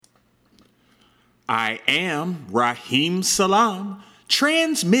I am Raheem Salam,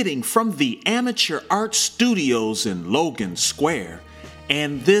 transmitting from the Amateur Art Studios in Logan Square,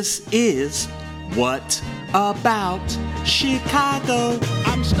 and this is What About Chicago?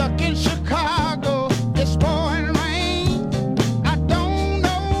 I'm stuck in Chicago, it's pouring rain. I don't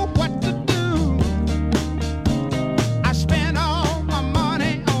know what to do. I spent all my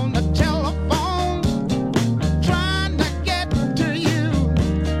money on the telephone, trying to get to you.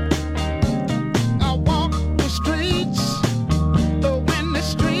 I walk the streets, the windy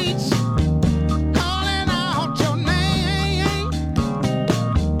streets, calling out your name.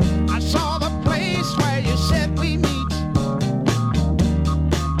 I saw the place where you said we meet,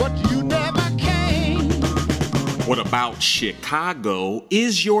 but you never came. What About Chicago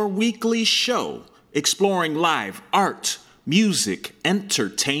is your weekly show exploring live art, music,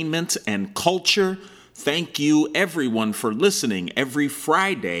 entertainment, and culture. Thank you, everyone, for listening every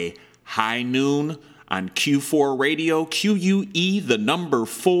Friday, high noon, on Q4 Radio,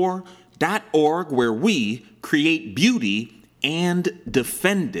 QUE4.org, where we create beauty and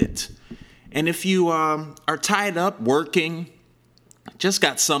defend it. And if you are tied up working, just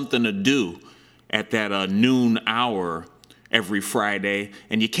got something to do at that noon hour every Friday,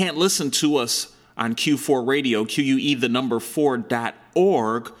 and you can't listen to us on Q4 Radio,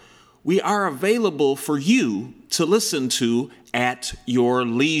 QUE4.org, we are available for you to listen to at your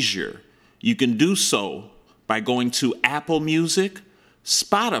leisure. You can do so by going to Apple Music,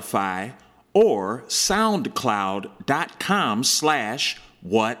 Spotify, or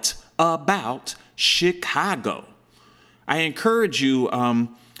SoundCloud.com/whataboutchicago. I encourage you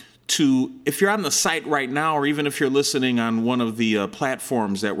to, if you're on the site right now, or even if you're listening on one of the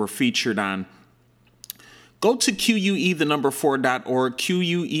platforms that we're featured on, go to QUE4.org,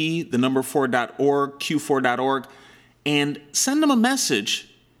 QUE4.org, Q4.org, and send them a message.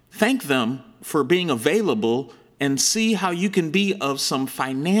 Thank them for being available and see how you can be of some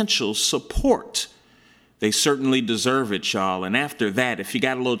financial support. They certainly deserve it, y'all. And after that, if you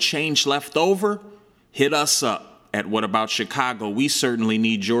got a little change left over, hit us up at What About Chicago. We certainly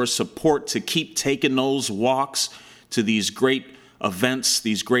need your support to keep taking those walks to these great events,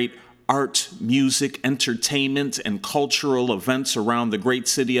 these great art, music, entertainment, and cultural events around the great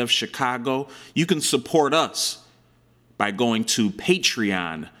city of Chicago. You can support us by going to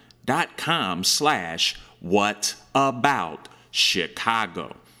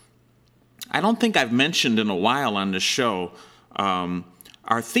patreon.com/whataboutchicago. I don't think I've mentioned in a while on the show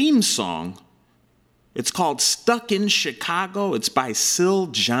our theme song. It's called Stuck in Chicago. It's by Syl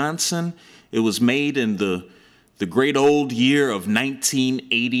Johnson. It was made in the great old year of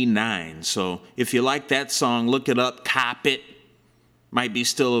 1989. So if you like that song, look it up, cop it. Might be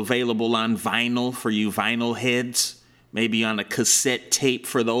still available on vinyl for you vinyl heads. Maybe on a cassette tape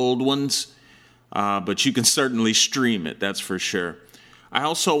for the old ones. But you can certainly stream it, that's for sure. I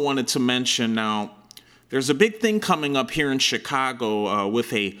also wanted to mention now, there's a big thing coming up here in Chicago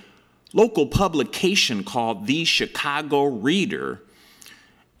with a local publication called The Chicago Reader.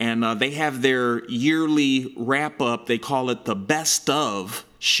 And they have their yearly wrap-up. They call it the Best of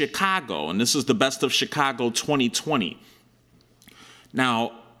Chicago. And this is the Best of Chicago 2020.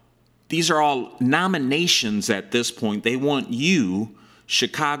 Now, these are all nominations at this point. They want you,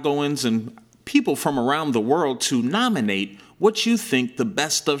 Chicagoans and people from around the world, to nominate what you think the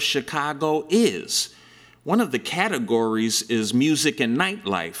best of Chicago is. One of the categories is music and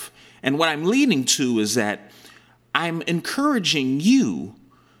nightlife. And what I'm leading to is that I'm encouraging you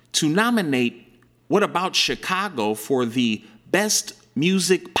to nominate What About Chicago for the best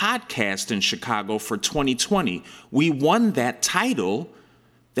music podcast in Chicago for 2020. We won that title,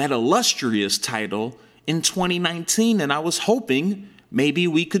 that illustrious title, in 2019, and I was hoping maybe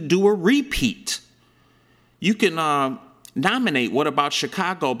we could do a repeat. You can nominate What About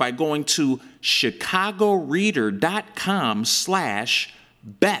Chicago by going to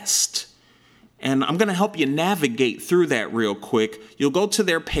chicagoreader.com/best. And I'm going to help you navigate through that real quick. You'll go to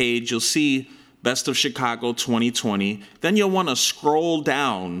their page. You'll see Best of Chicago 2020. Then you'll want to scroll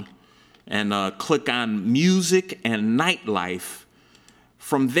down and click on Music and Nightlife.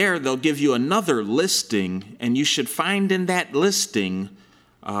 From there, they'll give you another listing, and you should find in that listing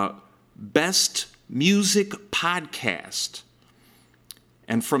Best Music Podcast.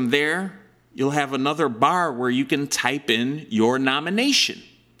 And from there, you'll have another bar where you can type in your nomination.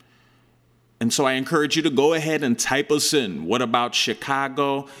 And so I encourage you to go ahead and type us in, What About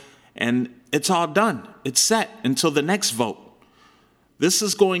Chicago? And it's all done. It's set until the next vote. This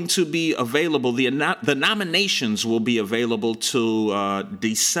is going to be available. The nominations will be available till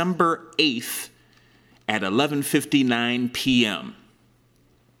December 8th at 11:59 p.m.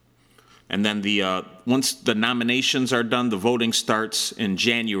 And then once the nominations are done, the voting starts in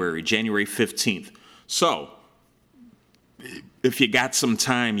January 15th. So, if you got some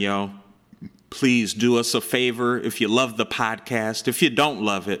time, yo, please do us a favor. If you love the podcast, if you don't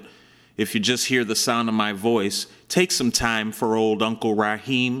love it, if you just hear the sound of my voice, take some time for old Uncle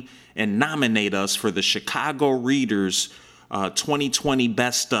Raheem and nominate us for the Chicago Readers 2020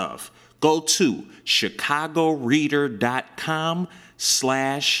 Best Of. Go to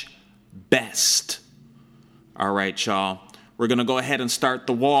chicagoreader.com/best. All right, y'all. We're going to go ahead and start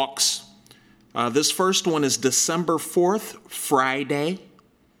the walks. This first one is December 4th, Friday.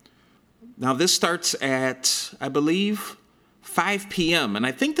 Now, this starts at, I believe, 5 p.m., and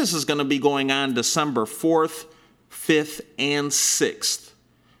I think this is going to be going on December 4th, 5th, and 6th.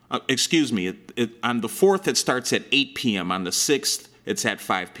 Excuse me, on the 4th, it starts at 8 p.m. On the 6th, it's at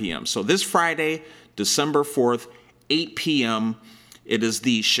 5 p.m. So this Friday, December 4th, 8 p.m., it is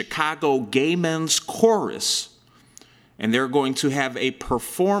the Chicago Gay Men's Chorus, and they're going to have a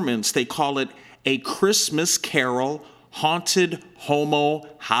performance. They call it A Christmas Carol Haunted Homo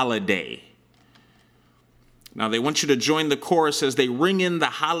Holiday. Now, they want you to join the chorus as they ring in the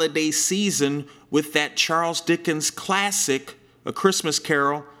holiday season with that Charles Dickens classic, A Christmas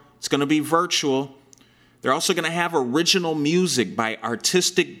Carol. It's going to be virtual. They're also going to have original music by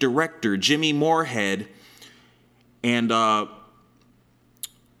artistic director Jimmy Moorhead. And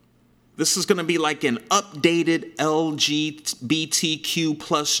this is going to be like an updated LGBTQ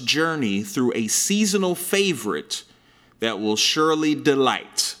plus journey through a seasonal favorite that will surely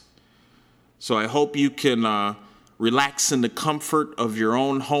delight. So I hope you can relax in the comfort of your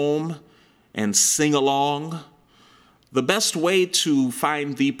own home and sing along. The best way to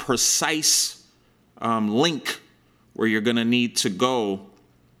find the precise link where you're going to need to go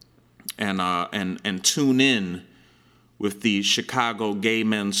and tune in with the Chicago Gay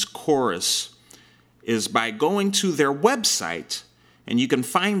Men's Chorus is by going to their website, and you can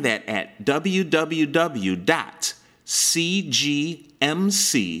find that at www.cgmc,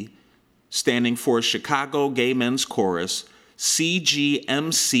 standing for Chicago Gay Men's Chorus,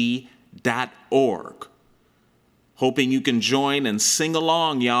 cgmc.org. Hoping you can join and sing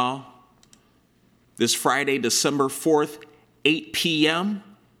along, y'all. This Friday, December 4th, 8 p.m.,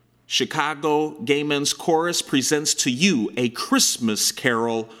 Chicago Gay Men's Chorus presents to you A Christmas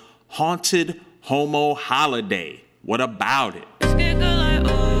Carol Haunted Homo Holiday. What about it?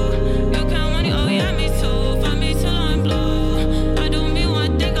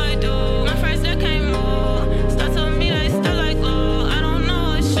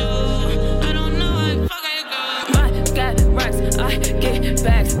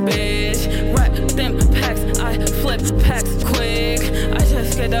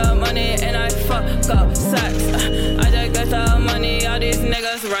 Get the money and I fuck up sex. I just get the money, all these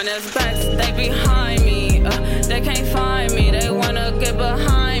niggas run his backs. They behind me, they can't find me. They wanna get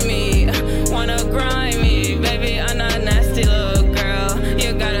behind me, wanna grind me. Baby, I'm a nasty little girl.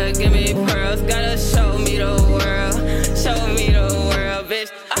 You gotta give me pearls, gotta show me the world. Show me the world,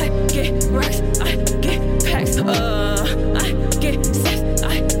 bitch. I get racks, I get packs. I get sex,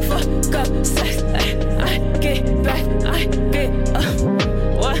 I fuck up sex. I get back, I get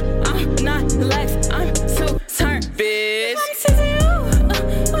I'm not lax, I'm too turned, bitch. I'm teasing you,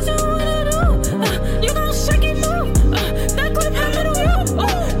 what you wanna do? You gon' shake it, move. That clip handle you,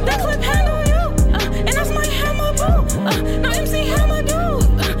 that clip handle you. And that's my hammer, boo. Now MC hammer,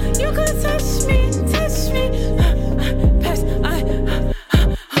 dude. You could touch me, pass,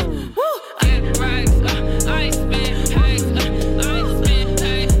 woo. Get racks, I spin packs, I spin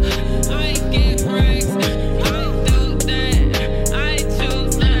packs, I get racks, I do that, I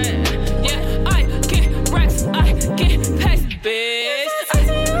choose that. Yeah, I get racks, I get packs, bitch.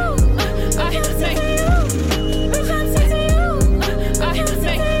 I take you, bitch, I'm taking you, bitch,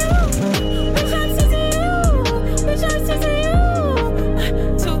 I'm taking you, bitch, I'm taking you.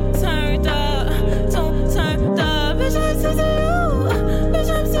 Too turned up, bitch, I'm taking you, bitch,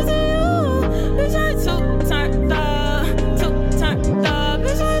 I'm taking you, bitch, I'm taking you, bitch, I'm too turned up,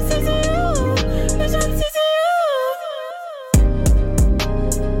 bitch, I'm taking you, bitch, I'm taking you.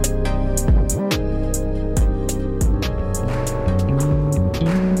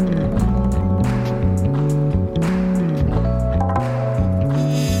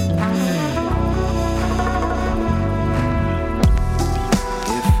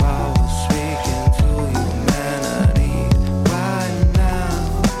 If I was speaking to humanity right now,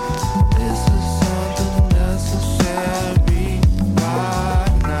 this is something necessary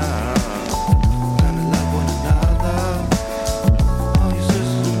right now. Gotta love one another, all your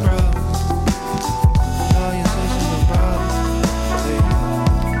sisters and brothers, all your sisters and brothers.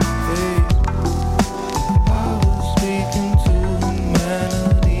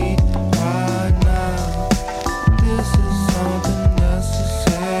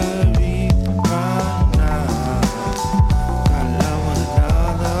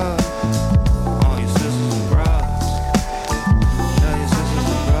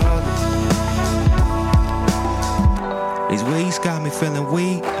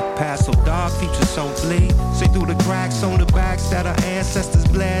 ancestors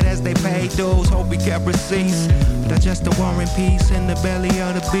bled as they paid dues. Hope we kept receipts. Digest the war and peace in the belly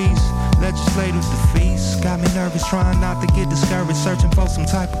of the beast. Legislative defeats got me nervous, trying not to get discouraged, searching for some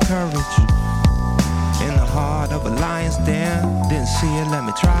type of courage. In the heart of a lion's den, didn't see it, let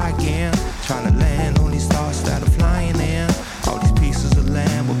me try again. Trying to land on these thoughts that are flying in. All these pieces of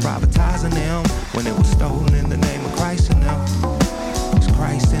land, we're privatizing them when it was stolen in the name of Christ in them. It's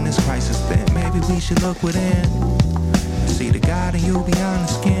Christ in this crisis, then maybe we should look within. See the God in you beyond the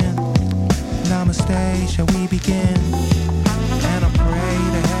skin. Namaste, shall we begin? And I pray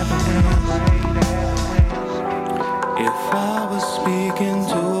to heaven ends. If I was speaking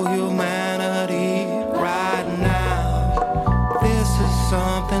to humanity right now, this is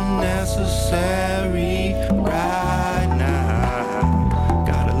something necessary right now.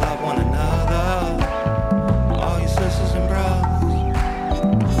 Gotta love one another, all your sisters and brothers,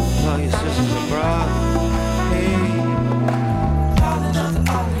 all your sisters and brothers. Hey. Calling out to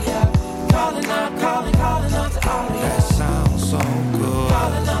all of ya, calling out to all of ya. That sounds so good.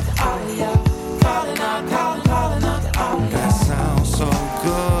 Calling out to all of ya, calling out to all of ya. That sounds so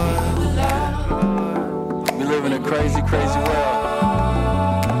good. We live in a crazy, crazy world.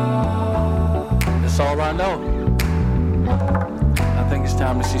 That's all I know. I think it's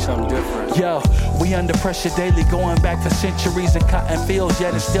time to see something different. Yo, we under pressure daily, going back for centuries in cotton fields,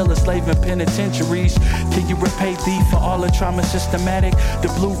 yet it's still a slave in penitentiaries. Can you repay thee for all the trauma systematic? The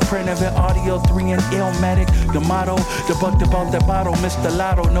blueprint of it, audio 3 and Illmatic. The motto, the buck about the bottle, Mr.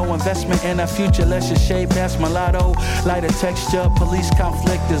 Lotto. No investment in our future, let's just shade past mulatto. Lighter texture, police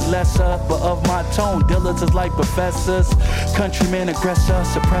conflict is lesser, but of my tone, dealers is like professors. Countrymen aggressor,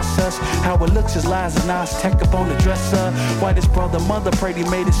 suppress us. How it looks is lies and Nas tech up on the dresser. Whitest brother, mother prayed he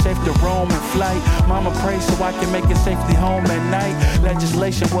made it safe to roam and flight. Mama prayed so I can make it safely home at night.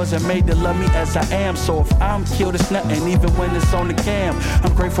 Legislation wasn't made to love me as I am, so if I'm killed, it's nothing, even when it's on the cam.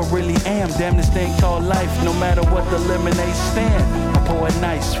 I'm grateful, really am. Damn this thing called life, no matter what the lemonade stand. I pour it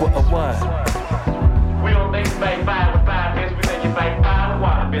nice, what a what? We don't think you fight fire with fire, bitch. We think you fight fire with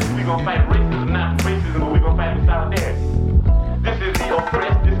water, bitch. We gon' fight racism, not racism, but we gon' fight with solidarity. This is the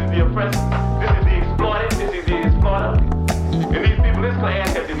oppressed, this is the oppressed, this is the exploited, this is the exploiter. And these people in this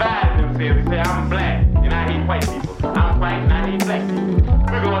class have divided themselves. They say, I'm black, and I hate white people. I'm white, and I hate black people.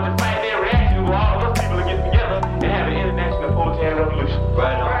 We're going to fight their reaction where all of us people to get together and have an international proletarian revolution.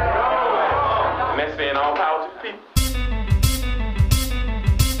 Right on. And that's saying all power to the people.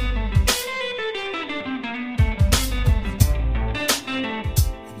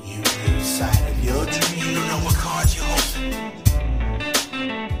 You lose sight of your dream. You don't know what cards you're holding.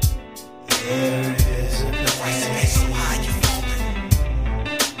 There is a price to pay, so high you folding.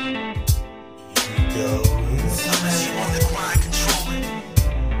 You go unless you want the grind controlling.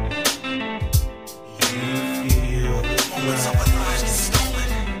 You feel the moments of a life is stolen.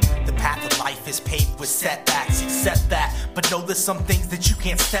 The path of life is paved with setbacks. Accept that, but know there's some things that you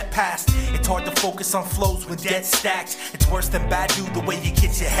can't step past. It's hard to focus on flows with dead stacks. It's worse than bad dude the way you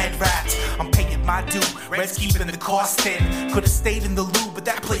get your head wrapped. I'm paying my due, Red's keeping the cost in. Could've stayed in the loop, but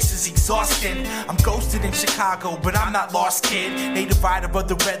that place is exhausting. I'm ghosted in Chicago, but I'm not lost, kid. Native rider of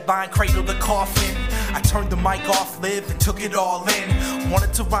the red line, cradle the coffin. I turned the mic off, lived and took it all in.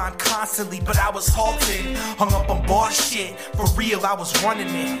 Wanted to rhyme constantly, but I was halted. Hung up on boss shit, for real I was running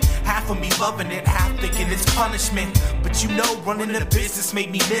it. Half of me loving it, half thinking it's punishment. But you know, running a business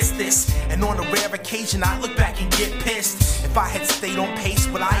made me miss this. And on a rare occasion, I look back and get pissed. If I had stayed on pace,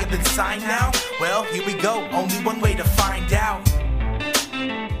 would I have been signed now? Well, here we go, only one way to find out.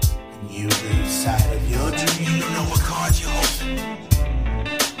 You lose sight of your dream. You don't know what cards you're holding.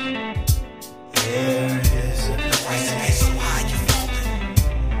 There is a price to pay, so high you folding.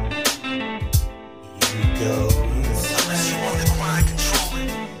 You go unless you want the grind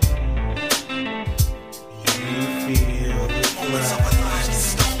controlling. You feel the moments of a life is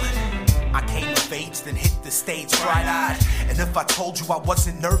stolen. I came of age, then hit the stage bright-eyed. And if I told you I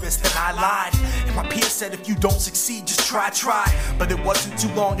wasn't nervous, then I lied. And my peers said if you don't succeed, just try. But it wasn't too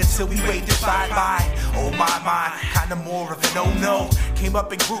long until we waved it bye-bye. Oh my, kinda more of an oh no. Came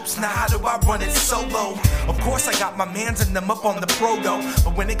up in groups, now how do I run it solo? Of course I got my mans and them up on the proto.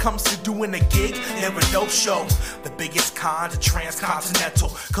 But when it comes to doing a gig, they're a no-show. The biggest con to transcontinental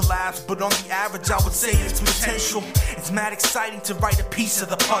collabs, but on the average I would say it's potential. It's mad exciting to write a piece of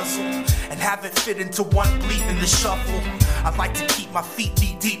the puzzle and have it fit into one bleed in the shuffle. I'd like to keep my feet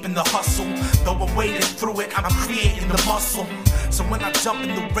knee deep in the hustle. Though I'm wading through it, I'm creating the muscle. So when I jump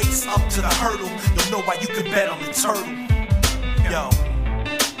in the race up to the hurdle, you'll know why you can bet on the turtle. Yo.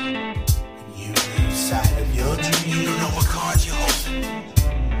 You lose sight of your dream. You don't know what cards you're holding.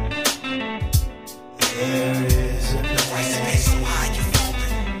 There is a price to pay, so high you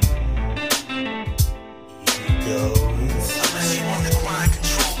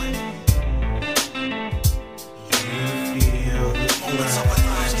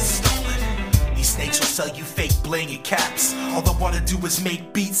do is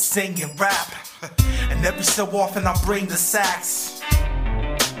make beats, sing, and rap. And every so often I bring the sax.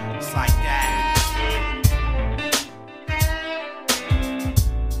 It's like that.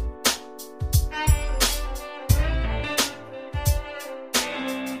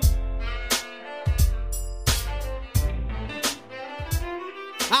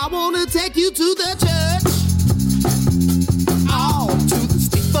 I wanna take you to the church, all to the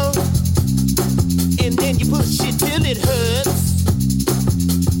steeple, and then you push it till it hurts.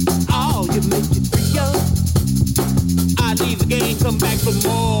 Oh, you make it real. I leave the game, come back for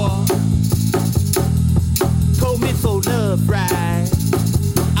more. Cold for love ride.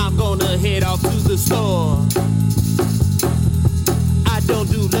 I'm gonna head off to the store. I don't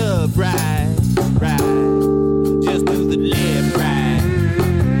do love ride, just do the left ride.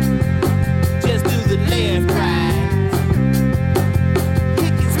 Left, right.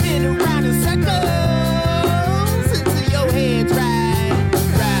 Kick and spin around in circles until your head's right.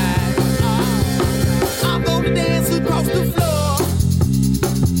 I'm gonna dance across the floor.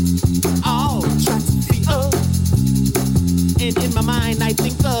 Oh, try to feel. And in my mind I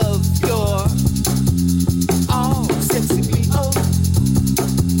think of your sexy Leo.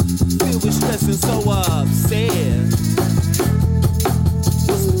 Filled with stress and so upset.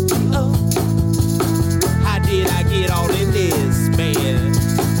 What's the deal? Did I get all in this, man?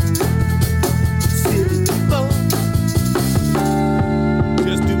 Silly people,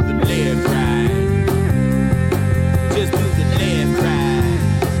 just do the left right. Just do the left right.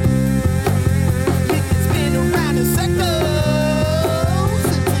 Kick and spin around in circles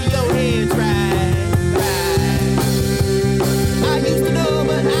until your head's right. I used to know,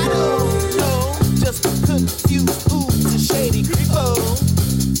 but I don't know. Just confused, who's a shady creepo.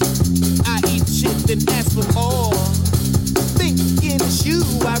 I eat shit then ask for more. Thinking it's you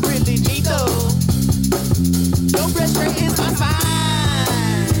I really need though. No breast rate is my fine.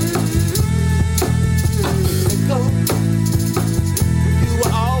 I can let go. You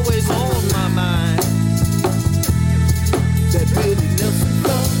were always on my mind. That really Nelson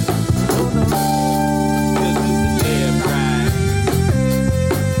flow. Oh no. Just do the left right.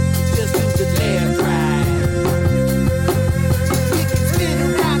 Just do the left right. We can spin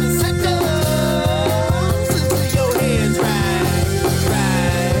around in circles.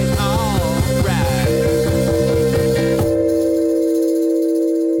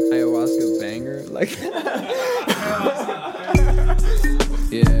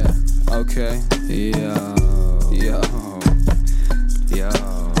 Yeah, okay. Yo.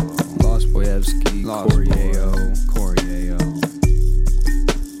 Lost Boyevsky, Koryeo.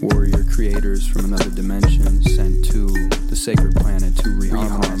 Warrior creators from another dimension sent to the sacred planet to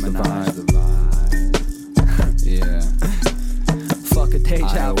reharmonize the vibe. Yeah. Fuck a day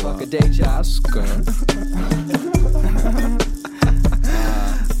job, fuck a day job.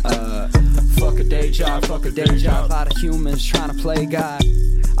 Fuck a day job, fuck a day job. A lot of humans trying to play God.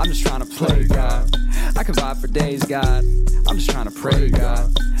 I'm just trying to play God. I can vibe for days, God. I'm just trying to pray,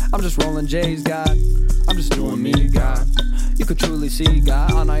 God. I'm just rolling J's, God. I'm just doing me, God. You could truly see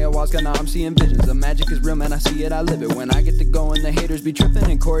God on ayahuasca. Now I'm seeing visions. The magic is real, man. I see it, I live it. When I get to going, the haters be tripping.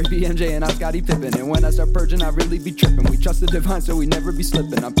 And Corey be MJ and I'm Scottie Pippen. And when I start purging, I really be tripping. We trust the divine, so we never be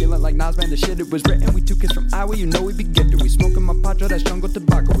slipping. I'm feeling like Nas, man. The shit it was written. We 2 kids from Iowa, you know we be gifted. We smoking my pacho, that's jungle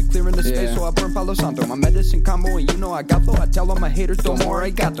tobacco. We clearing the space, so I burn Palo Santo. My medicine combo, and you know I got flow. I tell all my haters, don't more,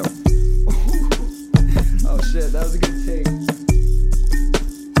 I got them. Oh shit, that was a good take.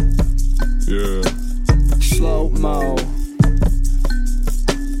 Yeah. Slow mo.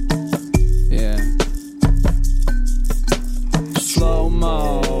 Yeah. Slow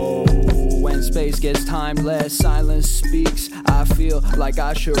mo. When space gets timeless, silence speaks. I feel like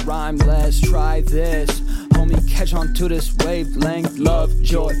I should rhyme less. Try this. Homie, catch on to this wavelength. Love,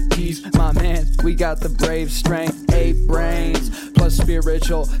 joy, peace, my man. We got the brave strength, 8 brains, plus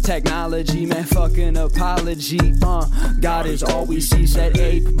spiritual technology, man. Fucking apology. God is all we see. Said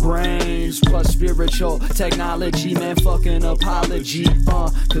 8 brains, plus spiritual technology, man. Fucking apology.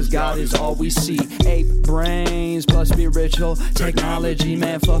 Cause God is all we see. 8 brains, plus spiritual technology,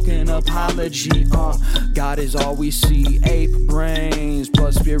 man. Fucking apology. God is all we see. 8 brains,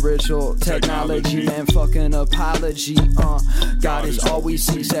 plus spiritual technology, man. Fucking apology. God is all we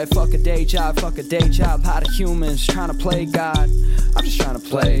see. Said fuck a day job, fuck a day job. Lot of humans trying to play God. I'm just trying to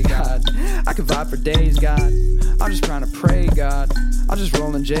play God. I can vibe for days, God. I'm just trying to pray, God. I'm just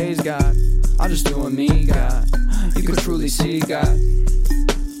rolling J's, God. I'm just doing me, God. You can truly see, God.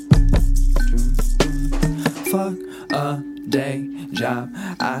 Fuck a day job.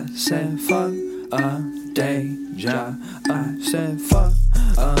 I said fuck a day job. I said fuck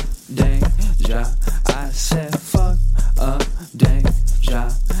a day job. I said fuck a day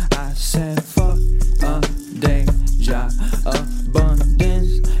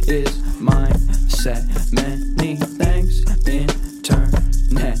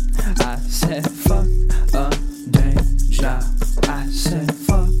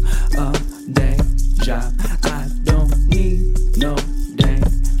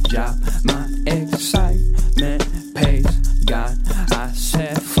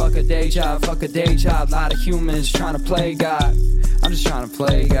humans trying to play God. I'm just trying to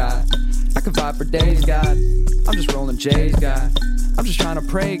play God. I could vibe for days, God. I'm just rolling J's, God. I'm just trying to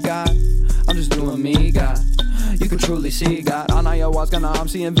pray, God. I'm just doing me, God. You can truly see God. On ayahuasca, now I'm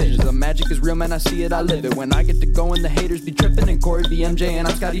seeing visions. The magic is real, man, I see it, I live it. When I get to going, the haters be tripping. And Corey be MJ and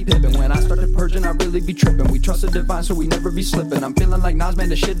I'm Scottie Pippen. When I started purging, I really be tripping. We trust the divine, so we never be slipping. I'm feeling like Nas, man,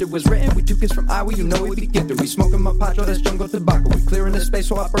 the shit that was written. We 2 kids from Iowa, you know we be gifted. We smoking Mapacho, that's jungle tobacco. We clearing the space,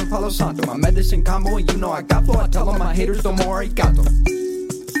 so I burn Palo Santo. My medicine combo, and you know I got flow. I tell all my haters, don't more arigato.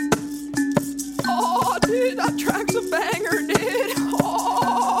 Oh, dude, that track's a banger, dude.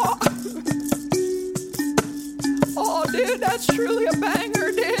 Oh, dude, that's truly a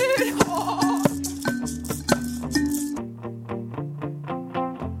banger, dude. Oh.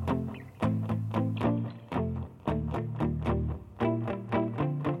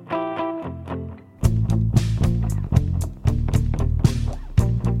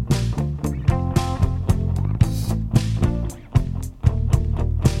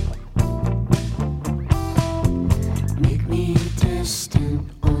 Make me distant,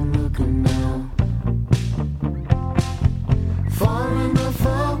 onlooking now. Far enough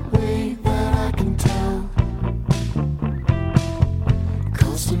away that I can tell.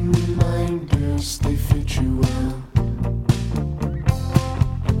 Constant reminders, they fit you well.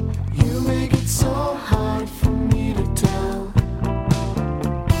 You make it so hard for me to tell.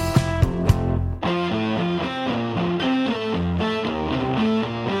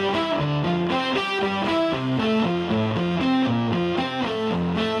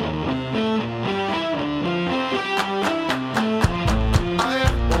 I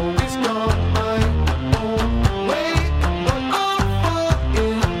always gone my own way, but I'm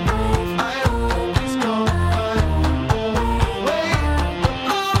falling. I always gone my own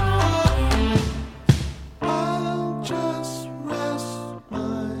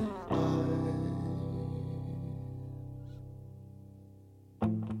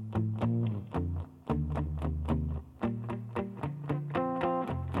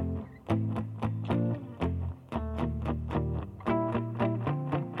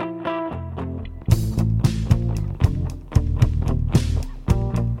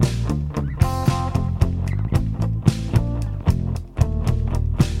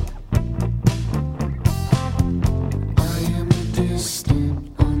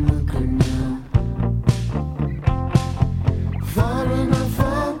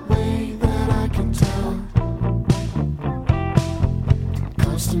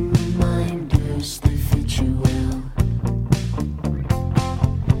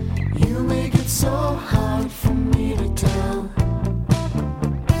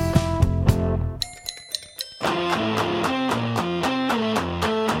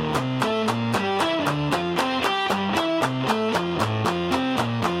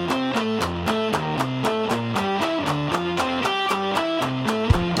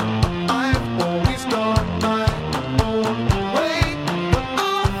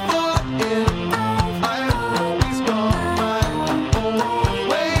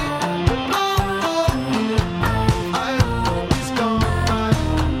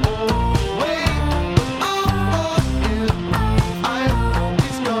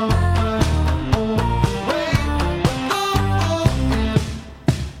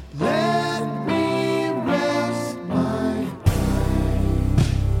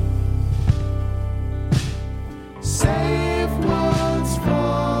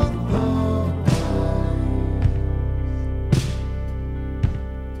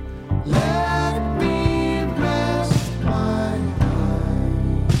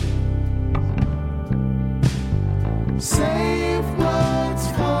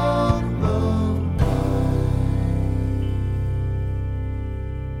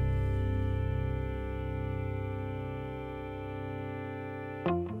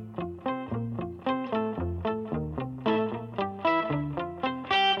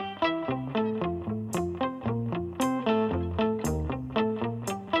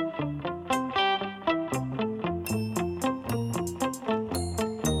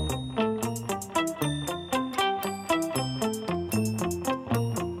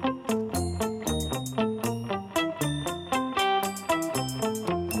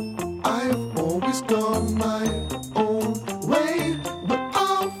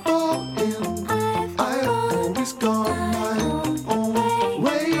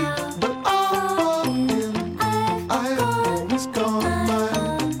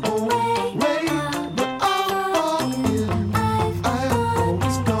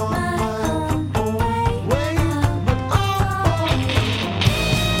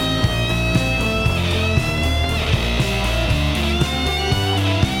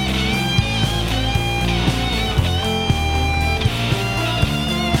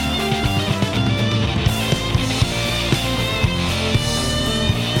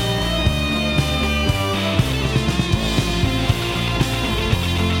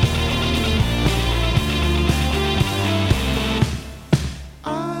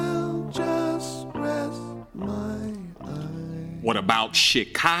What about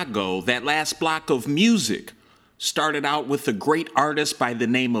Chicago? That last block of music started out with a great artist by the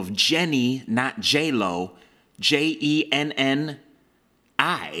name of Jenny, not J-Lo, Jenni,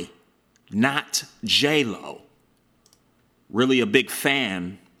 not J-Lo. Really a big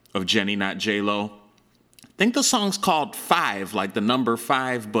fan of Jenny, not J-Lo. I think the song's called 5, like the number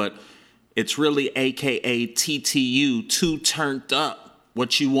 5, but it's really AKA TTU, too turned up,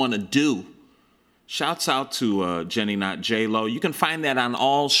 what you want to do. Shouts out to Jenny, not J-Lo. You can find that on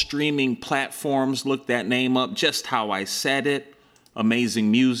all streaming platforms. Look that name up, Just How I Said It. Amazing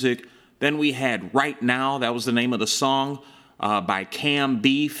music. Then we had Right Now. That was the name of the song by Cam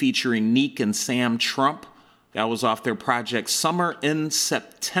B featuring Neek and Sam Trump. That was off their project Summer in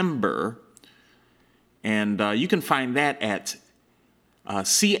September. And you can find that at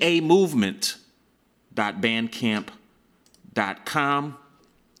camovement.bandcamp.com.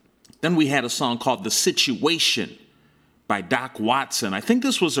 Then we had a song called The Situation by Doc Watson. I think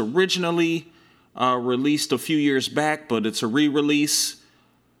this was originally released a few years back, but it's a re-release.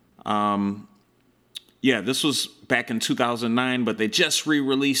 This was back in 2009, but they just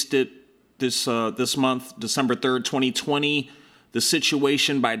re-released it this month, December 3rd, 2020. The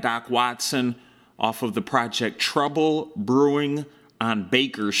Situation by Doc Watson off of the project Trouble Brewing on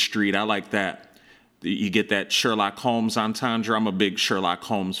Baker Street. I like that. You get that Sherlock Holmes entendre. I'm a big Sherlock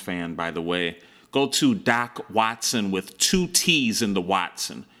Holmes fan, by the way. Go to Doc Watson with 2 T's in the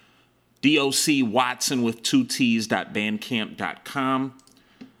Watson. DOC Watson with 2 T's.bandcamp.com.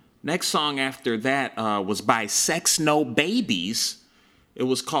 Next song after that was by Sex No Babies. It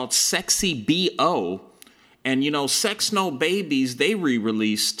was called Sexy B.O. And, you know, Sex No Babies, they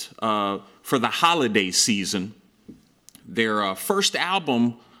re-released for the holiday season their first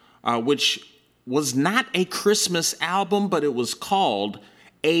album, which was not a Christmas album, but it was called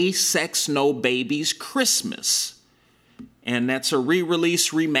A Sex No Babies Christmas. And that's a re-release,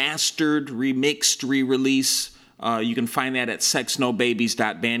 remastered, remixed re-release. You can find that at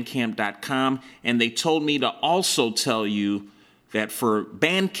sexnobabies.bandcamp.com. And they told me to also tell you that for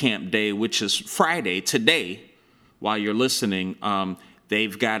Bandcamp Day, which is Friday, today, while you're listening,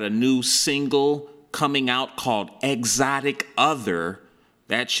 they've got a new single coming out called Exotic Other.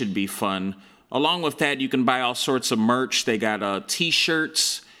 That should be fun. Along with that, you can buy all sorts of merch. They got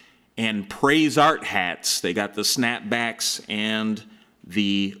T-shirts and Praise Art hats. They got the snapbacks and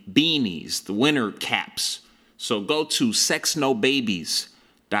the beanies, the winter caps. So go to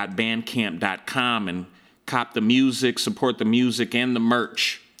sexnobabies.bandcamp.com and cop the music, support the music and the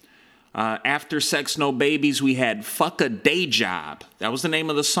merch. After Sex No Babies, we had Fuck a Day Job. That was the name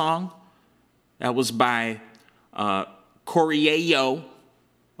of the song. That was by Corriello,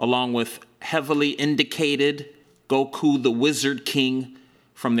 along with Heavily Indicated, Goku the Wizard King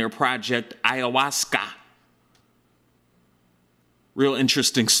from their project Ayahuasca. Real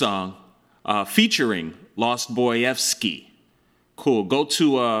interesting song. Featuring Lost Boyevsky. Cool. Go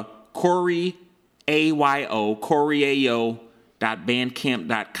to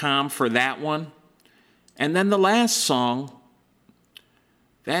Corriello.bandcamp.com for that one. And then the last song,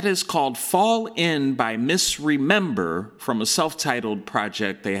 that is called Fall In by Misremember from a self-titled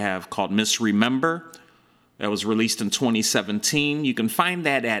project they have called Misremember. That was released in 2017. You can find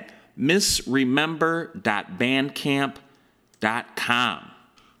that at misremember.bandcamp.com.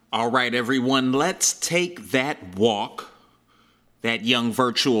 All right, everyone, let's take that walk, that young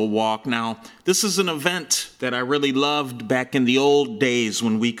virtual walk. Now, this is an event that I really loved back in the old days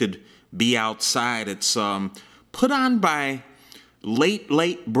when we could be outside. It's put on by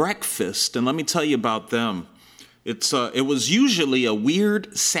Late Breakfast, and let me tell you about them. It was usually a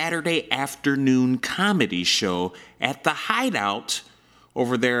weird Saturday afternoon comedy show at the Hideout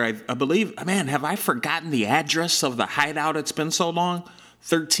over there. I believe, man, have I forgotten the address of the Hideout? It's been so long.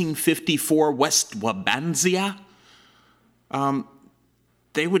 1354 West Wabansia.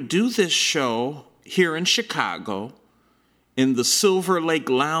 They would do this show here in Chicago, in the Silver Lake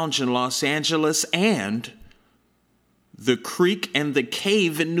Lounge in Los Angeles, and the Creek and the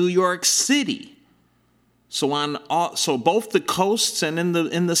Cave in New York City. So both the coasts and in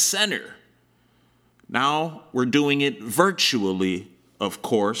the center. Now we're doing it virtually, of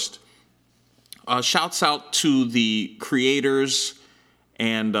course. Shouts out to the creators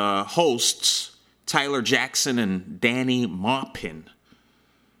and hosts, Tyler Jackson and Danny Maupin.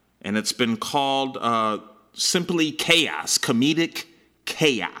 And it's been called simply Chaos, Comedic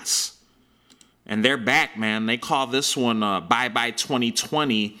Chaos. And they're back, man. They call this one Bye Bye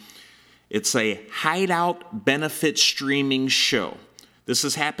 2020. It's a Hideout benefit streaming show. This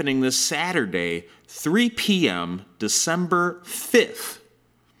is happening this Saturday, 3 p.m., December 5th.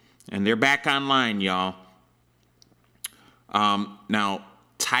 And they're back online, y'all. Now,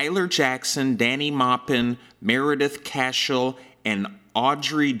 Tyler Jackson, Danny Maupin, Meredith Cashel, and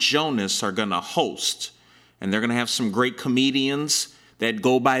Audrey Jonas are going to host. And they're going to have some great comedians that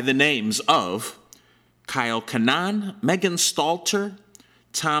go by the names of Kyle Kanan, Megan Stalter,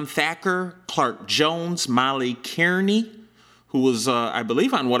 Tom Thacker, Clark Jones, Molly Kearney, who was, I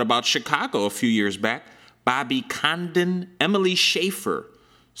believe, on What About Chicago a few years back, Bobby Condon, Emily Schaefer,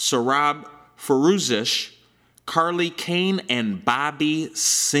 Sarab Faruzish, Carly Kane, and Bobby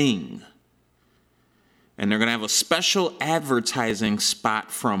Singh. And they're going to have a special advertising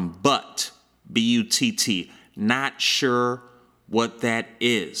spot from Butt, B-U-T-T. Not sure what that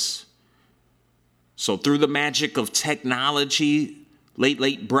is. So through the magic of technology,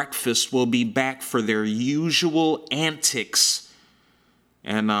 Late Breakfast will be back for their usual antics.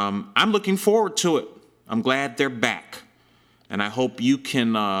 And I'm looking forward to it. I'm glad they're back. And I hope you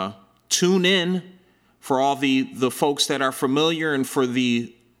can tune in for all the folks that are familiar, and for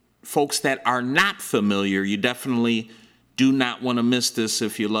the folks that are not familiar. You definitely do not want to miss this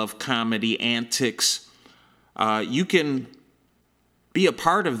if you love comedy antics. You can be a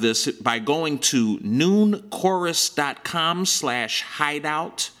part of this by going to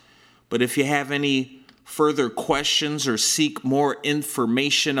noonchorus.com/hideout. But if you have any further questions or seek more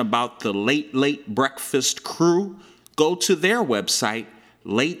information about the Late Breakfast crew, go to their website,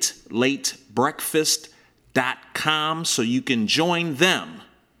 latelatebreakfast.com, so you can join them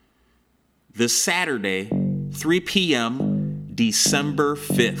this Saturday, 3 p.m., December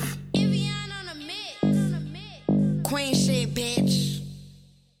 5th. Queen shit, bitch.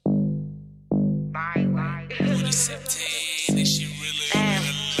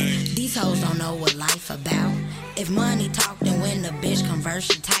 These hoes don't know what life about. If money talk, then when the bitch converse,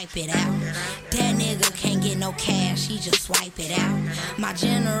 she type it out. That nigga can't get no cash, he just swipe it out. My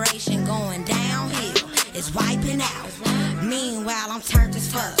generation going downhill, it's wiping out. Meanwhile, I'm turned as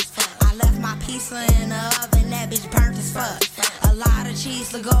fuck. I left my pizza in the oven, that bitch burnt as fuck. A lot of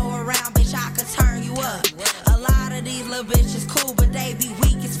cheese to go around, bitch, I could turn you up. A lot of these little bitches cool, but they be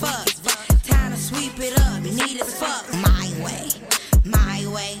weak as fuck. Time to sweep it up, neat as fuck. My way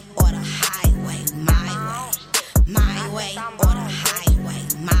or the highway. My way or the highway.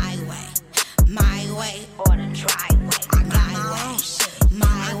 My way or the driveway. I got my own shit.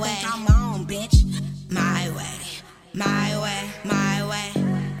 My way, I'm on, bitch. My way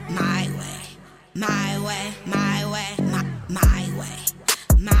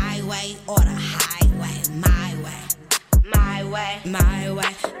or the highway. My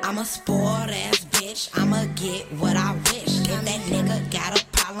way. I'm a sport ass bitch. I'ma get what I wish. If that nigga got a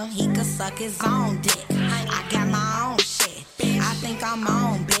problem, he could suck his own dick. I got my own shit. I think I'm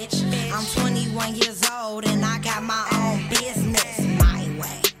on, bitch. I'm 21 years old and I got my own business. My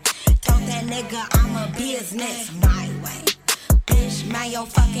way. Told that nigga I'm a business. My way. Bitch, mind your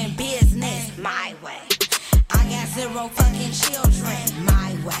fucking business. My way. I got 0 fucking children.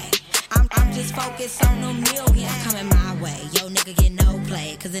 My way. I'm just focused on the millions coming my way. Yo, nigga get no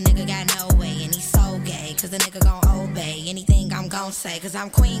play, cause the nigga got no way. And he's so gay, cause the nigga gon' obey anything I'm gon' say. Cause I'm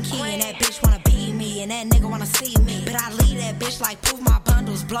Queen Key and that bitch wanna be me, and that nigga wanna see me. But I leave that bitch like proof, my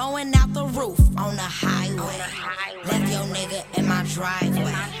bundles blowing out the roof on the highway. Left your nigga in my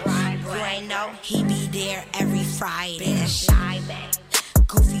driveway. You ain't know he be there every Friday. That shy babe,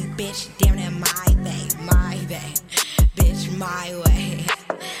 goofy bitch, damn that my babe. Bitch, my way.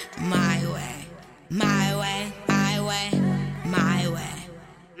 My way.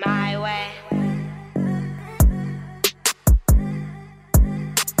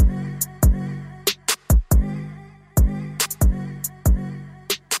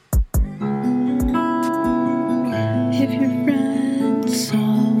 If your friend saw a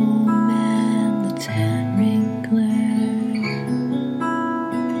man, the tan ring glare,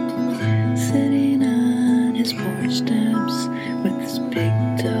 sitting on his porch steps with his big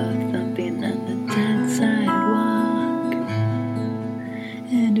toe thumping on the dead sidewalk,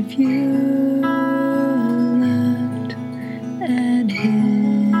 and if you looked at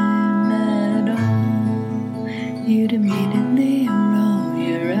him at all, you'd immediately roll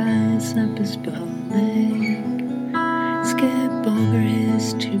your eyes up his bow leg, skip over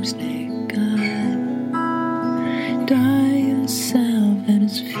his tube snake gut, dye yourself at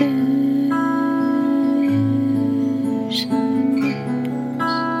his fish and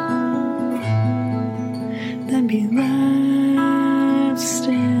nipples, then be left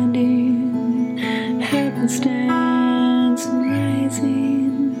standing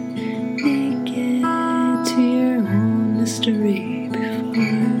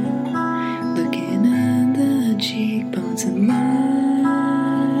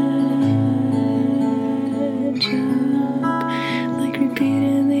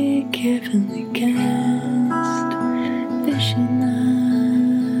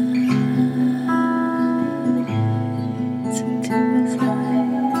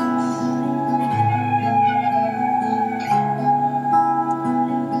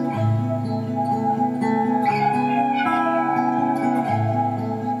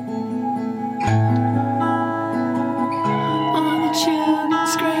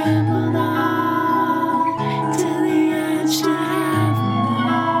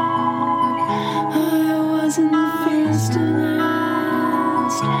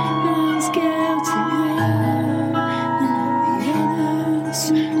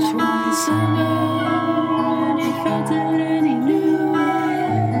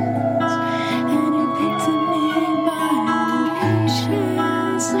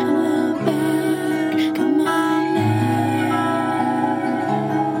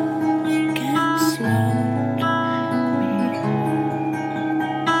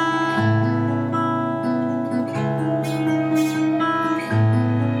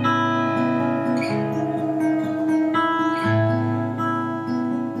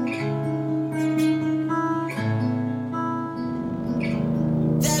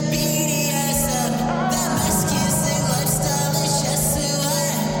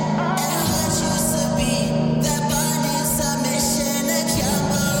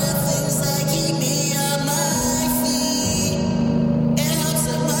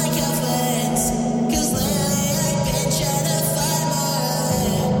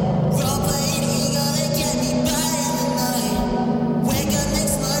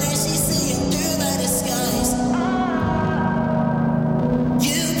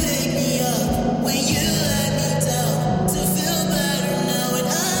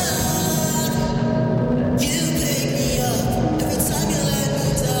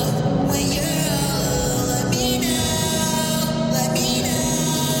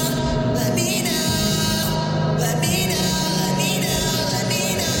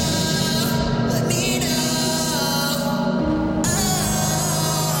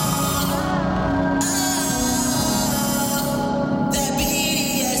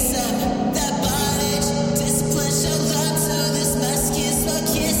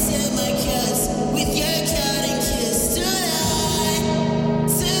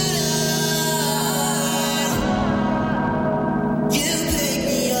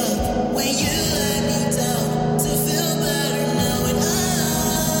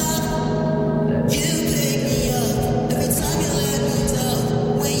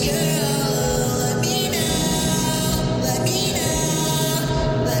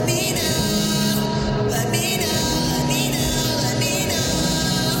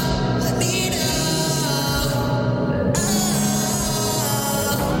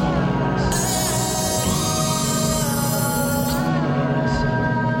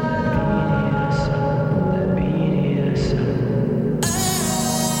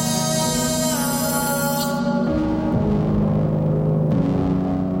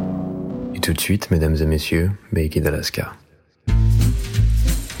tout de suite, mesdames et messieurs, Bakey d'Alaska.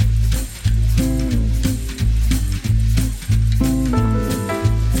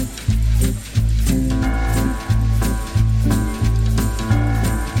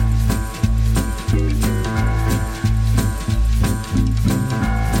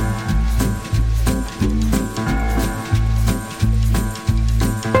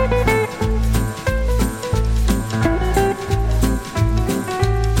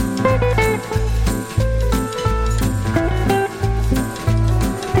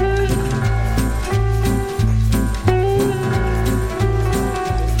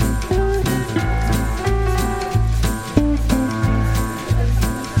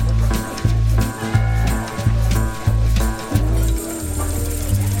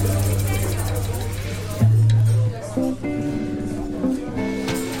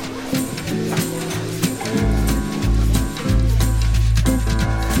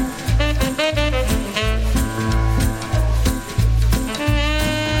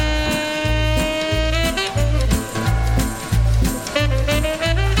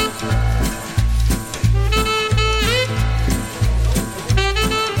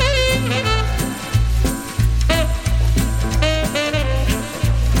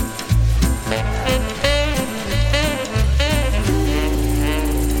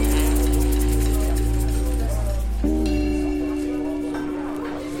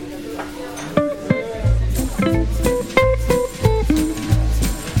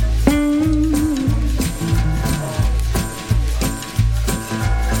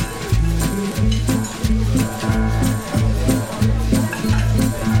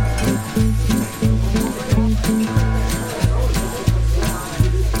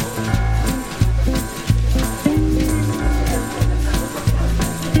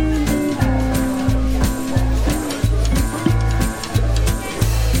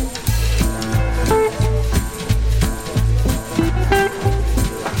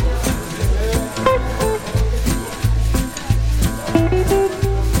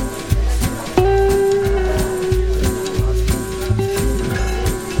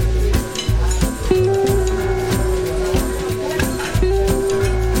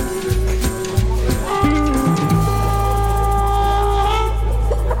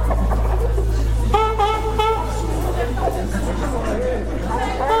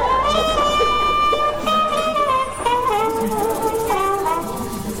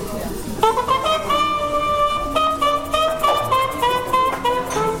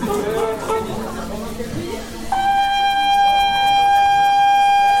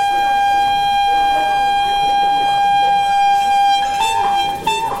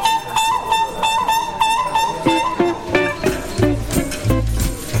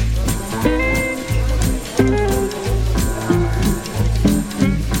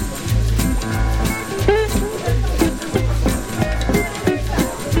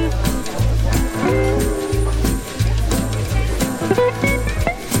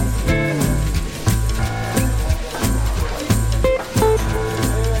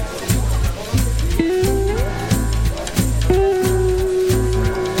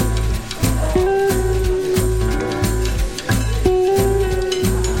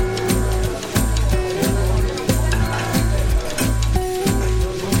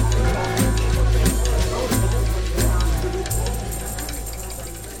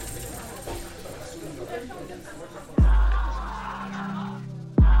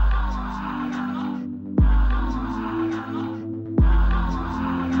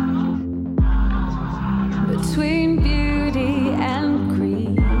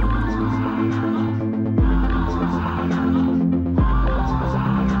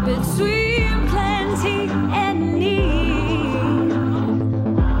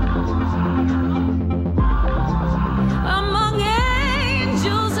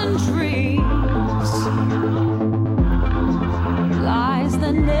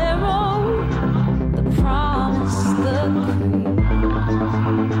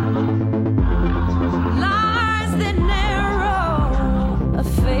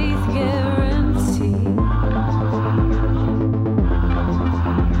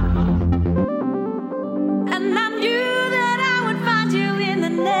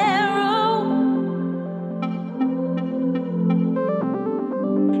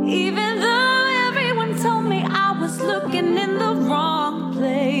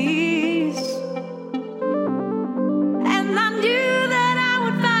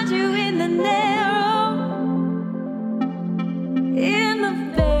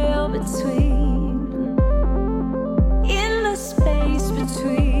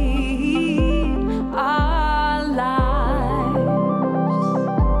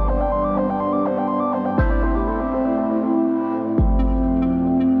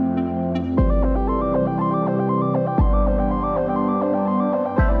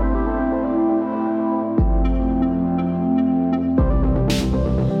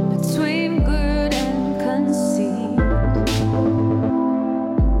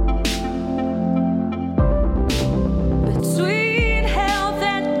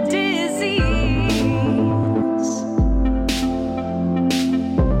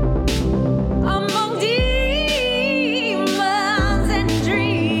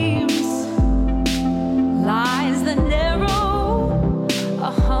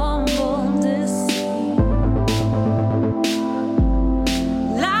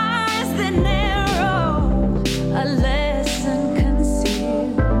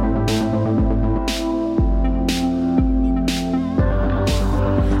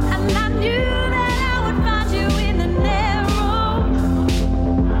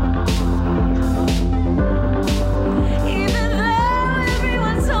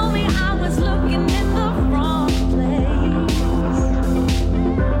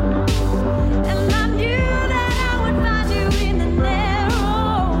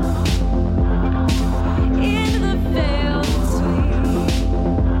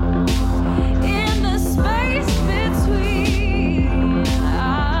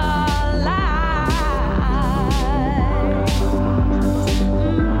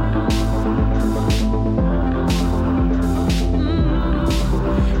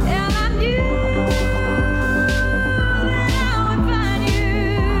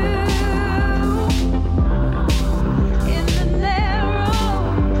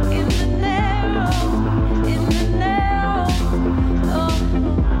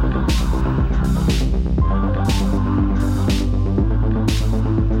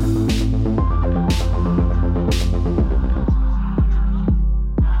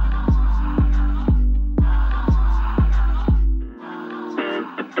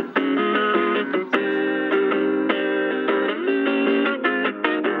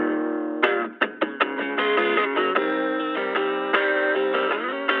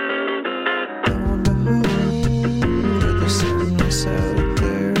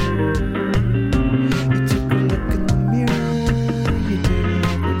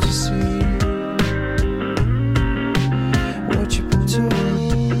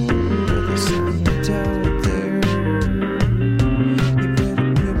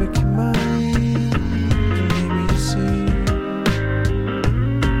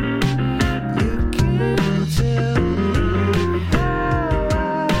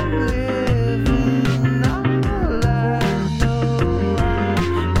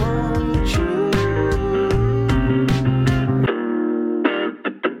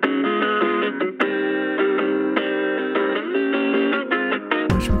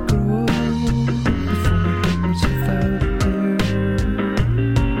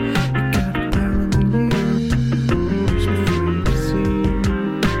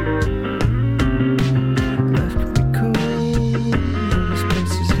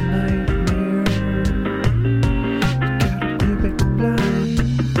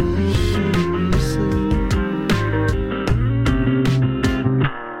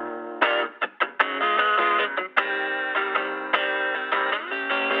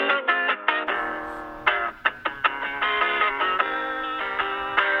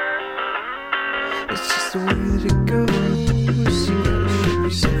 That's the way that it goes. You gotta show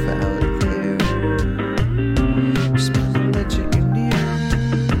yourself out there. Just by the let you get near.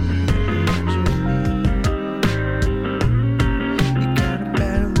 You gotta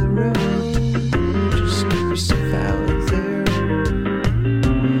battle the road. Just get yourself out there.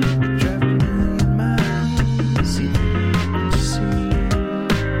 You drive a million miles. See, you see.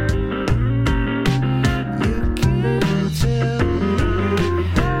 You can't tell me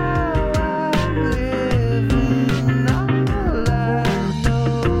how I'm living. All I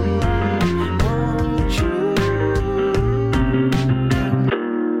know, I want you.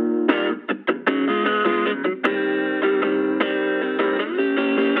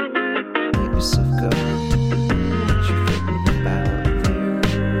 Let yourself go. What you thinking about there?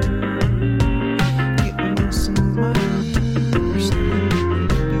 Getting lost in your mind. There's nothing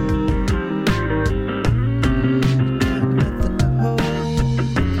to do. Got nothing to hold.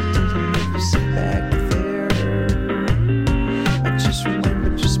 Didn't leave you sit back there. I just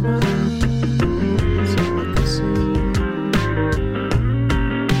remembered your smile. That's all I can see.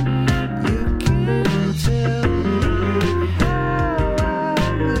 You can't tell me how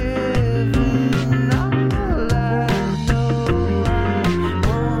I'm living. All I know, I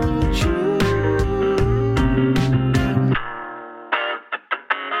want you.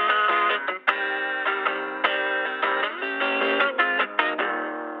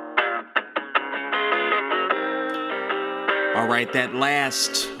 All right, that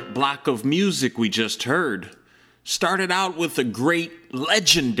last block of music we just heard started out with a great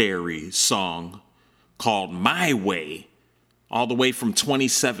legendary song called My Way, all the way from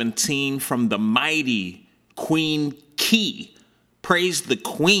 2017 from the mighty Queen Key. Praise the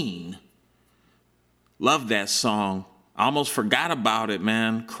Queen. Love that song. I almost forgot about it,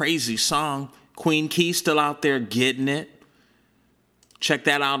 man. Crazy song. Queen Key still out there getting it. Check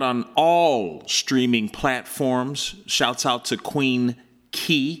that out on all streaming platforms. Shouts out to Queen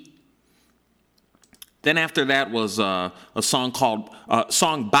Key. Then after that was a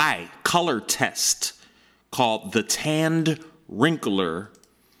song by Color Test called The Tanned Wrinkler.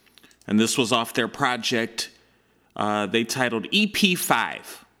 And this was off their project they titled EP5.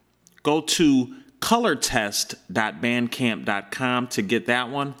 Go to colortest.bandcamp.com to get that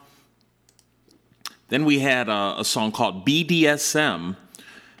one. Then we had a song called BDSM.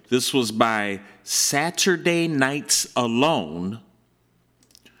 This was by Saturday Nights Alone.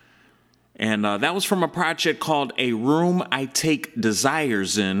 And that was from a project called A Room I Take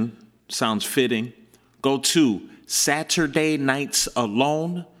Desires In. Sounds fitting. Go to Saturday Nights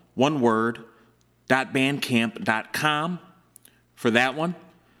Alone, one word, .bandcamp.com for that one.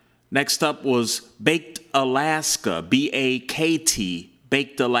 Next up was Baked Alaska, B-A-K-T,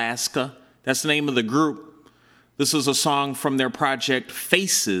 Baked Alaska. That's the name of the group. This is a song from their project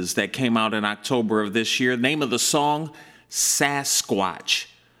Faces that came out in October of this year. The name of the song, Sasquatch.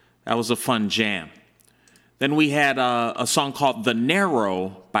 That was a fun jam. Then we had a song called The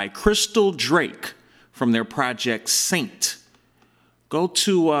Narrow by Crystal Drake from their project Saint. Go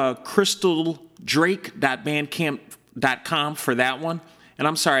to crystaldrake.bandcamp.com for that one. And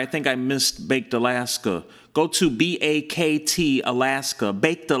I'm sorry, I think I missed Baked Alaska. Go to BAKT Alaska,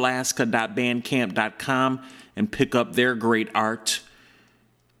 bakedalaska.bandcamp.com, and pick up their great art.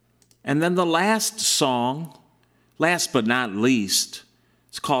 And then the last song, last but not least,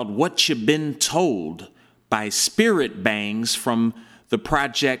 it's called What You Been Told by Spirit Bangs from the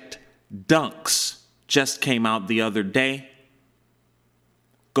project Dunks. Just came out the other day.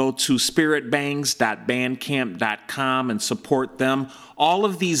 Go to spiritbangs.bandcamp.com and support them. All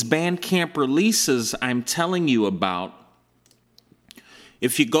of these Bandcamp releases I'm telling you about,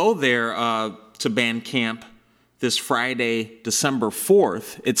 if you go there to Bandcamp this Friday, December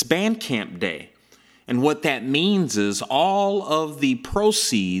 4th, it's Bandcamp Day. And what that means is all of the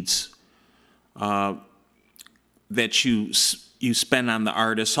proceeds that you spend on the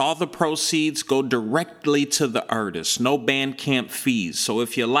artist, all the proceeds go directly to the artist, no Bandcamp fees. So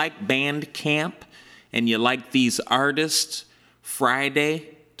if you like Bandcamp and you like these artists,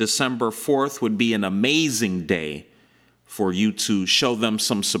 Friday, December 4th would be an amazing day for you to show them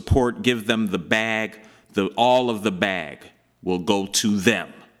some support, give them the bag. All of the bag will go to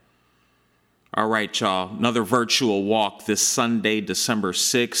them. All right, y'all, another virtual walk this Sunday, December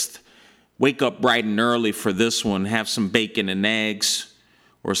 6th. Wake up bright and early for this one. Have some bacon and eggs,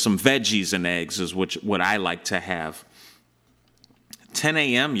 or some veggies and eggs is what I like to have. 10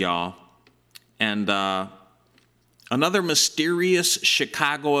 a.m., y'all. And another mysterious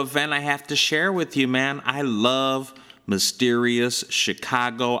Chicago event I have to share with you, man. I love Mysterious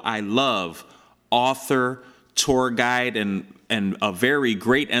Chicago. I love Author tour guide and a very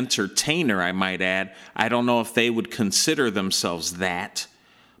great entertainer, I might add. I don't know if they would consider themselves that,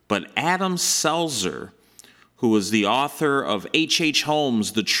 but Adam Selzer, who is the author of H.H.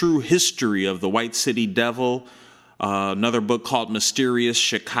 Holmes, The True History of the White City Devil, another book called Mysterious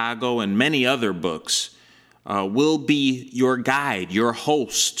Chicago, and many other books, will be your guide, your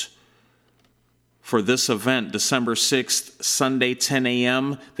host for this event, December 6th, Sunday, 10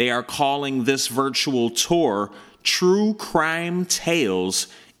 a.m. They are calling this virtual tour True Crime Tales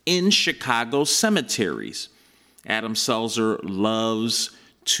in Chicago Cemeteries. Adam Selzer loves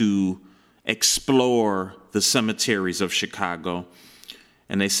to explore the cemeteries of Chicago.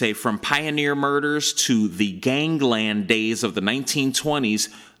 And they say from pioneer murders to the gangland days of the 1920s,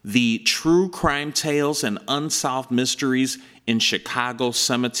 the true crime tales and unsolved mysteries in Chicago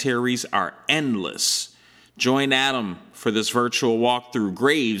cemeteries are endless. Join Adam for this virtual walk through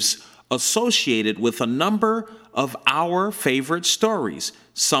graves associated with a number of our favorite stories.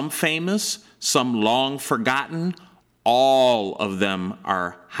 Some famous, some long forgotten. All of them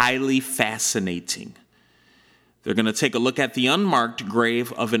are highly fascinating. They're going to take a look at the unmarked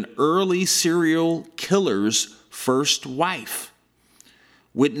grave of an early serial killer's first wife.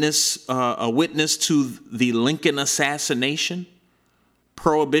 A witness to the Lincoln assassination,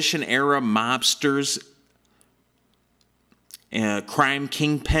 Prohibition-era mobsters, crime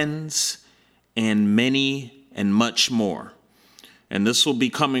kingpins, and many and much more. And this will be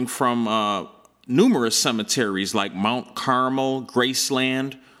coming from numerous cemeteries like Mount Carmel,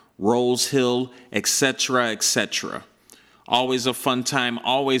 Graceland, Rose Hill, etc., etc. Always a fun time,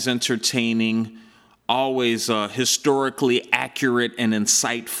 always entertaining, always historically accurate and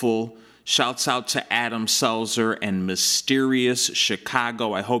insightful. Shouts out to Adam Selzer and Mysterious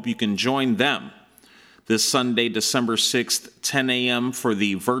Chicago. I hope you can join them this Sunday, December 6th, 10 a.m. for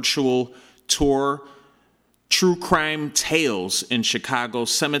the virtual tour, True Crime Tales in Chicago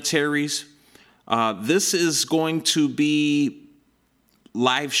Cemeteries. This is going to be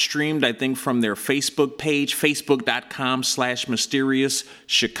live streamed, I think, from their Facebook page, facebook.com/Mysterious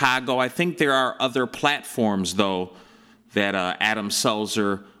Chicago. I think there are other platforms, though, that Adam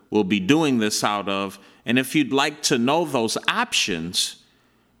Selzer will be doing this out of. And if you'd like to know those options,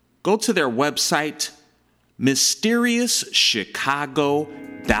 go to their website,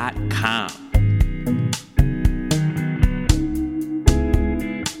 mysteriouschicago.com.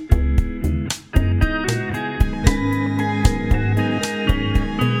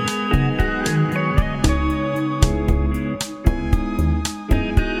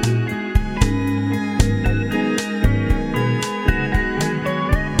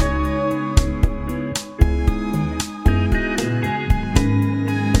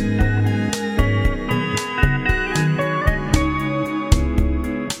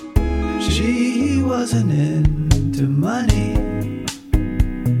 Wasn't into money,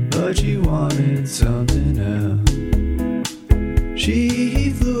 but she wanted something else. She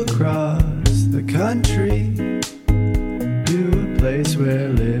flew across the country to a place where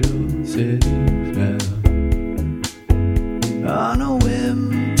little cities melt. On a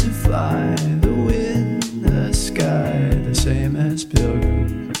whim to fly, the wind, the sky, the same as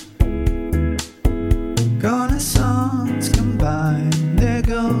pilgrims. Renaissance combined, there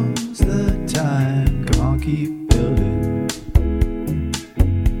goes the time. Come on, keep building.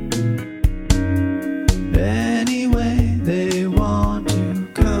 Anyway, they want to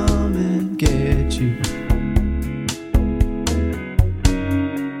come and get you.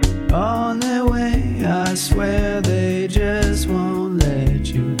 On their way, I swear they just won't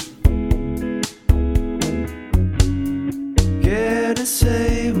let you. Care to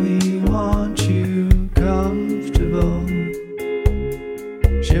say we want you comfortable,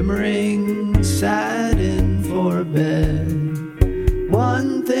 shimmering satin for a bed.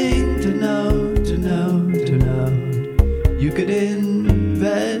 One thing to know, to know, to know, you could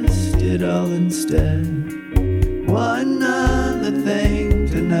invest it all instead. One other thing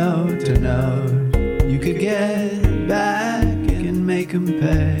to know, you could get back and make them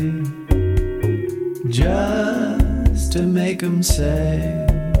pay, just to make them say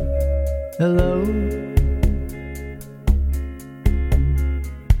hello.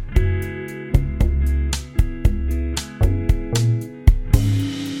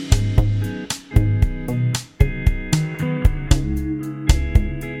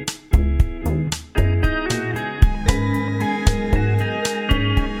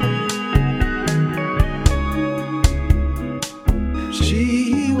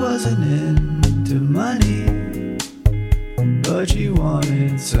 She wasn't into money, but she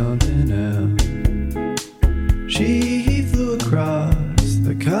wanted something else. She flew across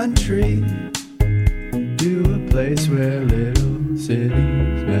the country to place where little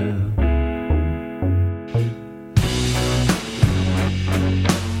cities melt.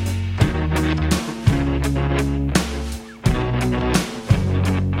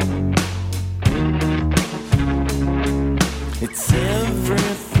 It's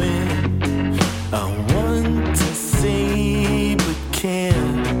everything I want to say but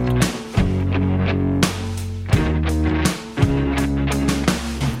can't.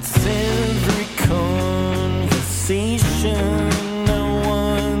 It's every conversation I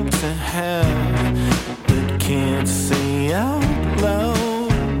want to have but can't say out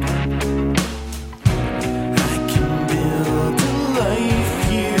loud. I can build a life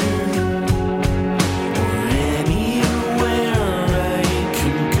here or anywhere. I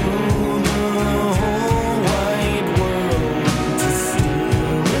can go the whole wide world to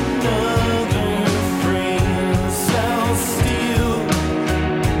steal another phrase. I'll steal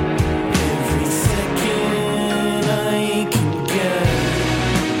every second I can get.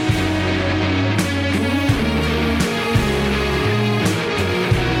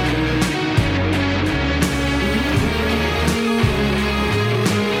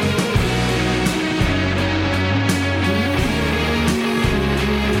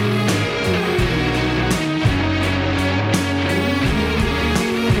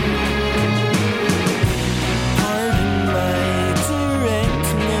 Pardon my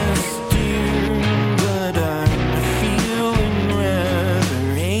directness, dear, but I'm feeling rather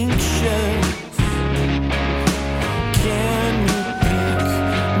anxious. Can you pick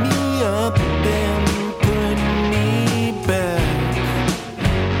me up and put me back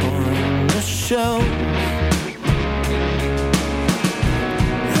on the shelf?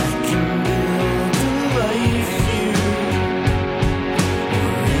 I can build a life here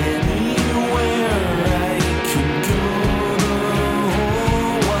or anywhere. I can go the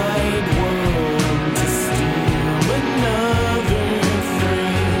whole wide world to steal another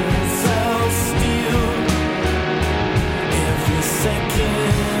phrase. I'll steal every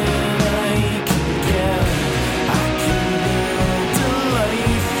second I can get. I can build a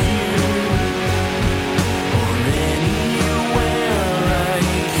life here or anywhere. I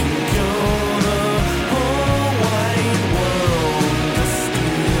can go the whole wide world to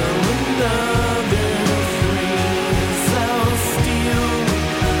steal another phrase. I'll steal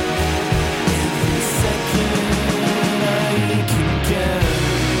every second I can get.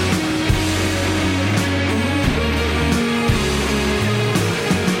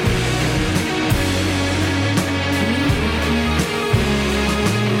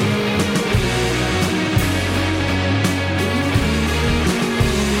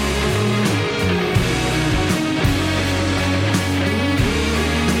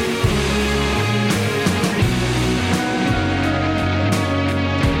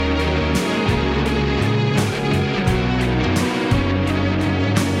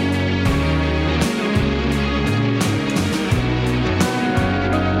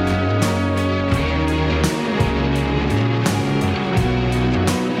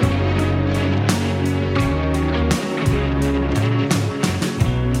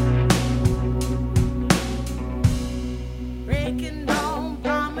 Breaking on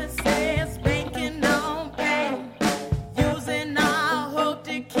promises, banking on pain, using our hope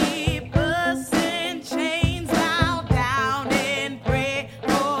to keep us in chains, bow down and pray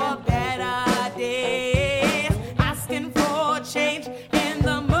for better days, asking for change in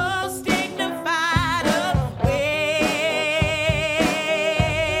the most dignified of ways.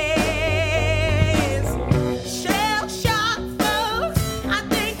 Shell shock folks, I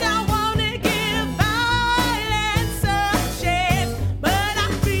think I wanna give violence a chance, but I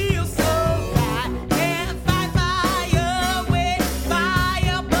feel so bad. Can't fight fire with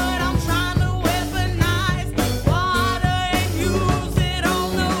fire, but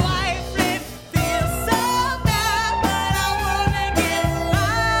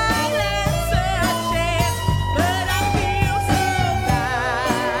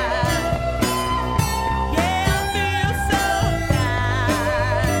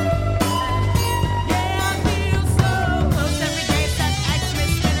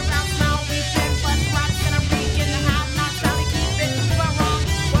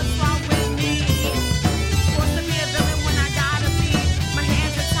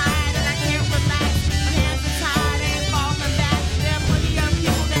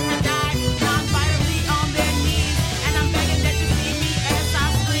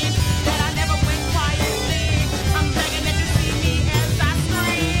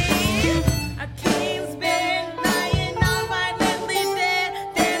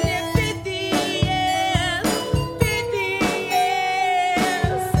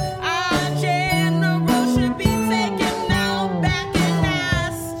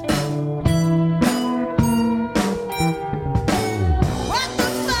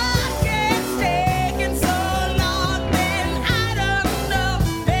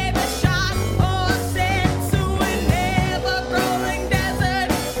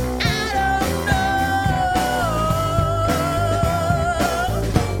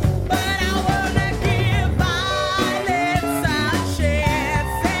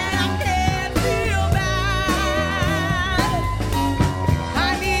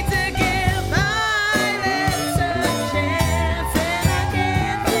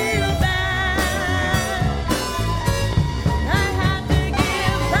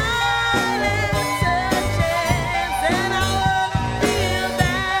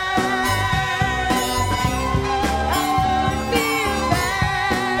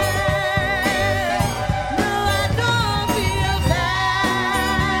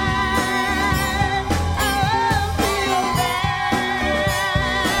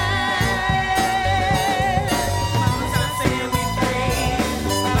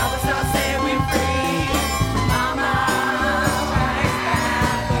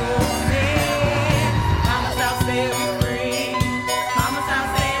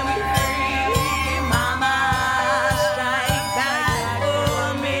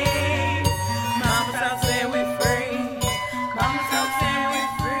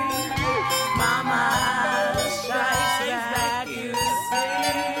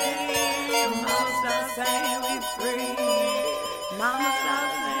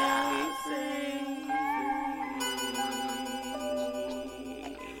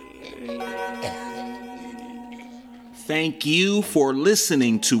Thank you for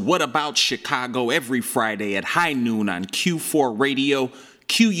listening to What About Chicago every Friday at high noon on Q4 Radio,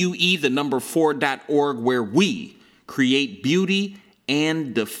 QUE4.org, where we create beauty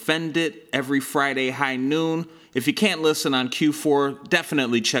and defend it every Friday high noon. If you can't listen on Q4,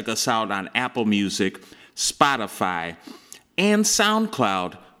 definitely check us out on Apple Music, Spotify, and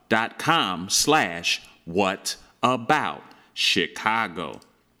SoundCloud.com/whataboutchicago.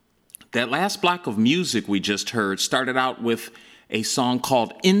 That last block of music we just heard started out with a song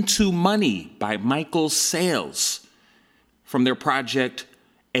called Into Money by Michael Sales from their project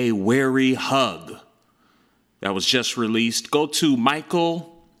A Wary Hug. That was just released. Go to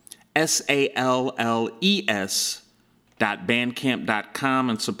michaelsalles.bandcamp.com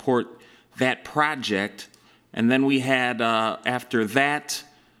and support that project. And then we had, after that,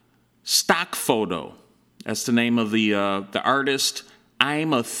 Stock Photo. That's the name of the artist.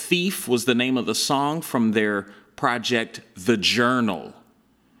 I'm a Thief was the name of the song from their project, The Journal.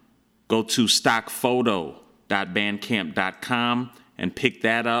 Go to stockphoto.bandcamp.com and pick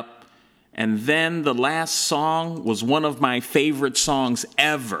that up. And then the last song was one of my favorite songs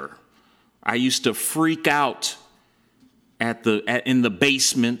ever. I used to freak out in the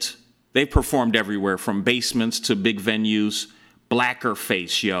basement. They performed everywhere, from basements to big venues.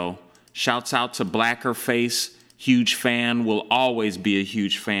 Blackerface, yo. Shouts out to Blackerface. Huge fan, will always be a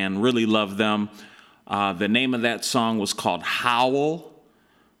huge fan. Really love them. The name of that song was called Howl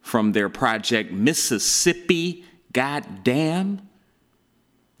from their project Mississippi Goddamn.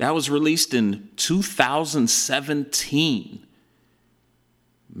 That was released in 2017.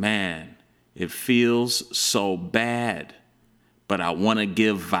 Man, it feels so bad, but I want to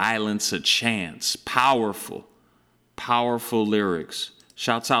give violence a chance. Powerful, powerful lyrics.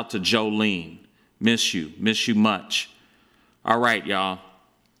 Shouts out to Jolene. Miss you much. All right, y'all.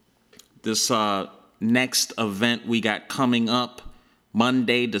 This next event we got coming up,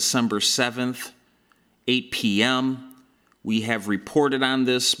 Monday, December 7th, 8 p.m., we have reported on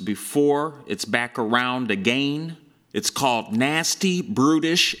this before. It's back around again. It's called Nasty,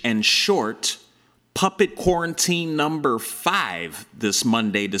 Brutish, and Short Puppet Quarantine number 5 this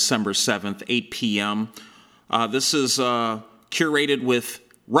Monday, December 7th, 8 p.m. This is curated with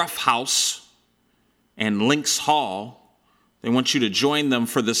Rough House and Lynx Hall. They want you to join them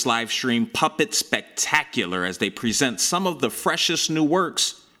for this live stream, Puppet Spectacular, as they present some of the freshest new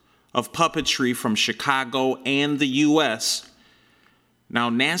works of puppetry from Chicago and the U.S. Now,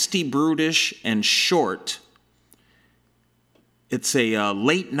 Nasty, Brutish, and Short, it's a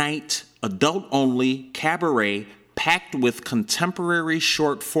late-night, adult-only cabaret packed with contemporary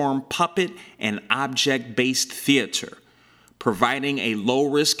short-form puppet and object-based theater, providing a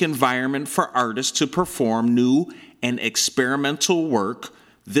low-risk environment for artists to perform new and experimental work.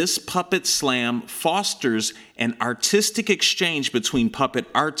 This puppet slam fosters an artistic exchange between puppet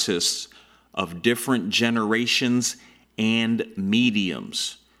artists of different generations and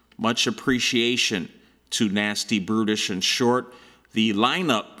mediums. Much appreciation to Nasty, Brutish, and Short. The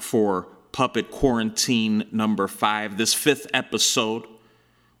lineup for Puppet Quarantine number 5, this 5th episode,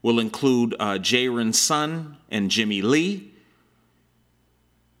 will include Jaron Sun and Jimmy Lee,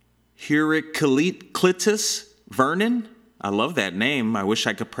 Heraclitus Vernon, I love that name. I wish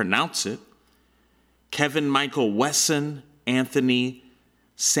I could pronounce it. Kevin Michael Wesson, Anthony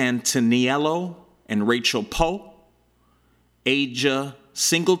Santaniello, and Rachel Poe. Aja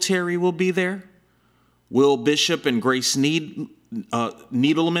Singletary will be there. Will Bishop and Grace Needleman.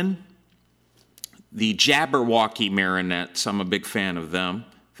 The Jabberwocky Marionettes, I'm a big fan of them.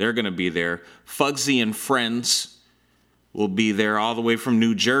 They're going to be there. Fugsy and Friends will be there all the way from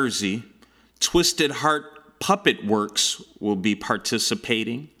New Jersey. Twisted Heart Puppet Works will be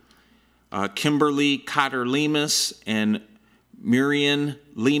participating. Kimberly Cotter Lemus and Miriam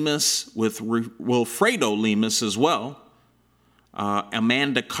Lemus with Wilfredo Lemus as well.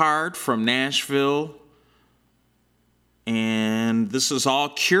 Amanda Card from Nashville. And this is all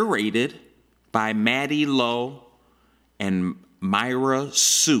curated by Maddie Lowe and Myra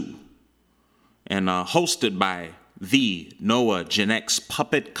Sue. And hosted by the Noah Genex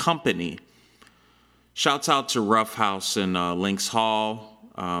Puppet Company. Shouts out to Rough House and Lynx Hall.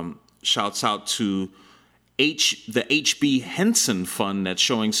 Shouts out to the HB Henson Fund that's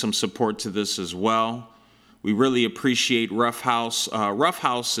showing some support to this as well. We really appreciate Rough House. Rough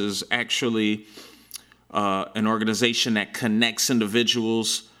House is actually an organization that connects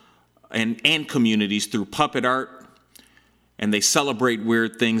individuals and communities through puppet art. And they celebrate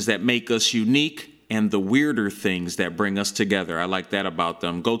weird things that make us unique and the weirder things that bring us together. I like that about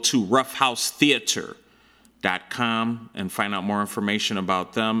them. Go to roughhousetheater.com and find out more information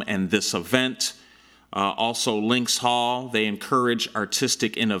about them and this event. Also, Lynx Hall, they encourage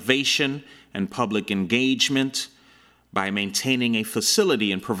artistic innovation and public engagement by maintaining a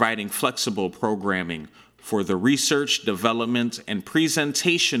facility and providing flexible programming for the research, development, and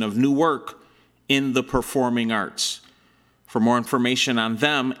presentation of new work in the performing arts. For more information on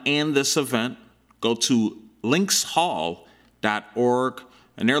them and this event, go to lynxhall.org,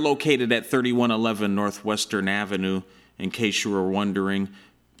 and they're located at 3111 Northwestern Avenue, in case you were wondering.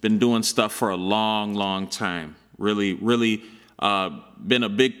 Been doing stuff for a long, long time. Really been a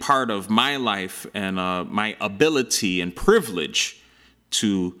big part of my life and my ability and privilege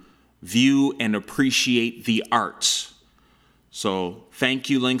to view and appreciate the arts. So thank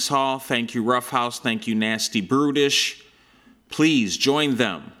you, Lynx Hall. Thank you, Rough House. Thank you, Nasty Brutish. Please join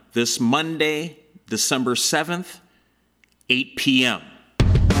them this Monday, December 7th, 8 p.m.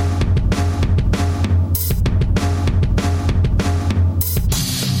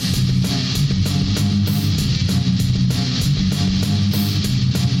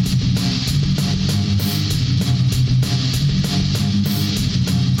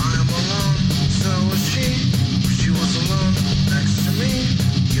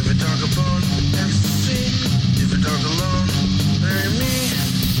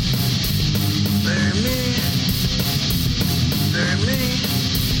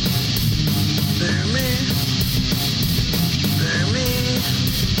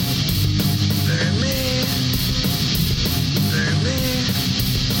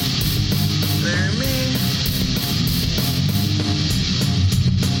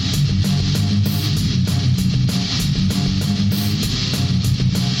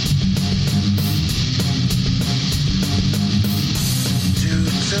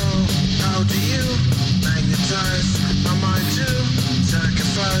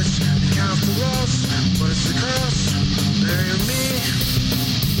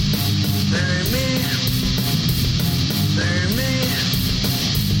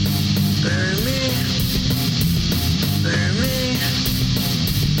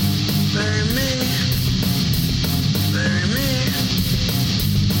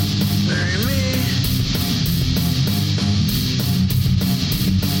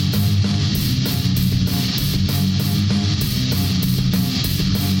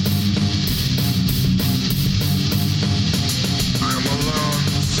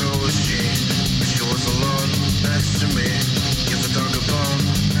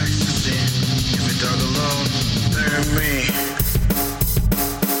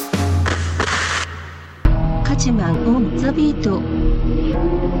 하지만 the beat.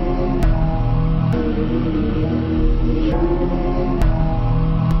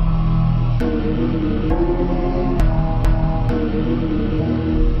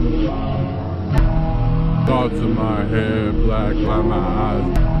 Thoughts in my head, black like my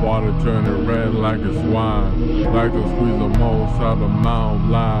eyes, water turning red like a swine, like to squeeze the most out of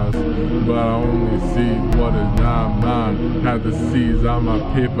Mount lies, but I only see what is not mine. Had to seize on my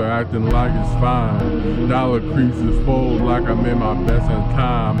paper, acting like it's fine. Dollar creases fold like I made my best in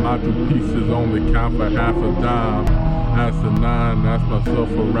time. My 2 pieces only count for half a dime. Ask a 9, ask myself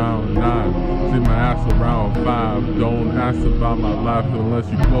around 9. See my ass around 5. Don't ask about my life unless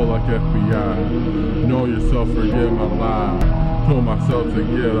you call like FBI. Know yourself, forget my lie. Told myself to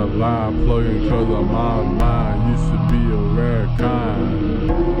get a line, plugging cause I'm online. Used to be a rare kind,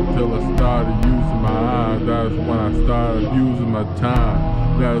 till I started using my eyes. That's when I started using my time.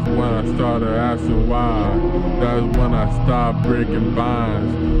 That's when I started asking why. That's when I stopped breaking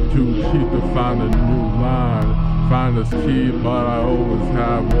binds. Too cheap to find a new line. Find this key, but I always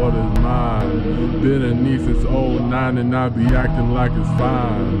have what is mine. Been in need since 09 and I be acting like it's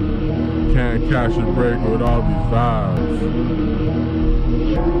fine. Can't catch a break with all these vibes.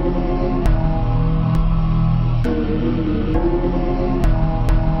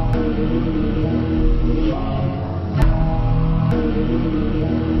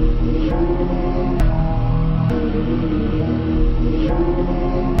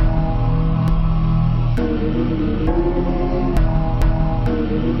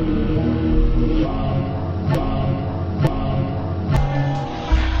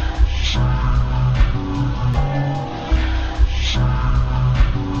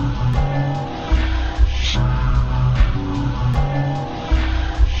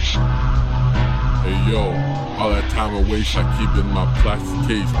 All that time I waste, I keep in my plastic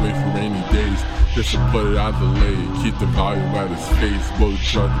case, wait for rainy days. just to put it on delay. Keep the volume at his face, will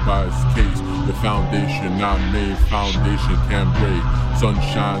judged by his case. The foundation not made, foundation can't break.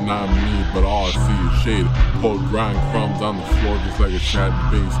 Sunshine not me, but all I see is shade. Pour grind crumbs on the floor just like a shattered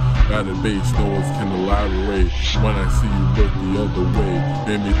base. Battered base, no one can elaborate. When I see you look the other way,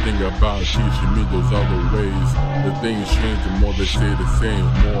 made me think about teaching me those other ways. The things change, the more they stay the same.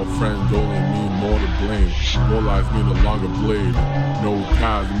 More friends only mean more to blame. More lives mean a longer blade. No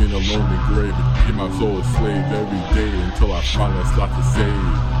ties mean a lonely grave. Keep my soul a slave every day until I find a slot to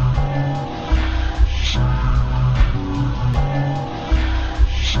save.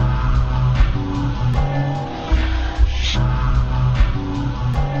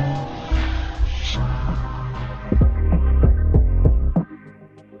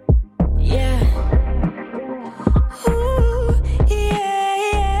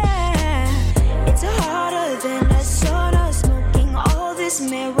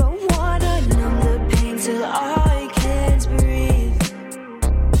 Marijuana, numb the pain till I can't breathe.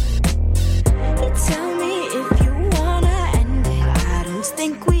 You tell me if you wanna end it. I don't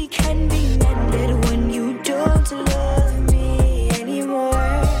think we can be mended when you don't love me anymore.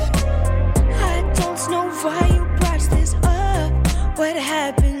 I don't know why you brought this up. What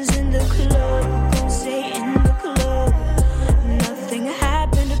happens in the club, don't stay in the club. Nothing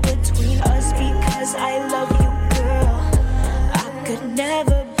happened between us because I love you, girl. I could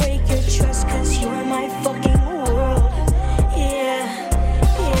never break your trust cause you're my fucking world. Yeah,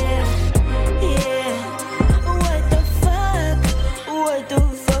 yeah, yeah. What the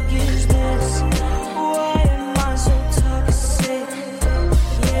fuck is this? Why am I so toxic?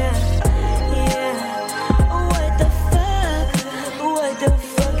 Yeah, yeah. What the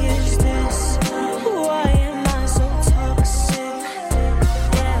fuck is this? Why am I so toxic?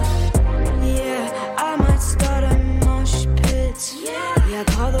 Yeah, yeah. I might start a mosh pit. Yeah,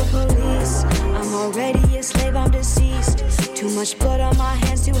 call the police. I'm already a slave, I'm deceased. Too much blood on my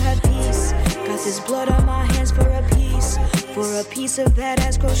hands to have peace. Got this blood on my hands for a piece of that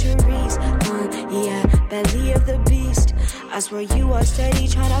ass groceries. Yeah, belly of the beast. I swear you are steady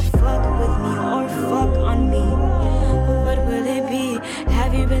tryna fuck with me or fuck on me. What will it be?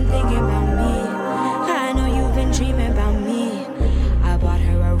 Have you been thinking about me? I know you've been dreaming about me. I bought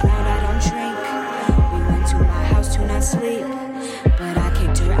her around, I don't drink. We went to my house to not sleep, but I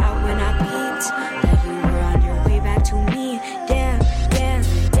kicked her out when I peeped that you were on your way back to me. Damn, damn,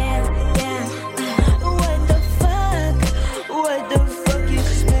 damn, damn. What the fuck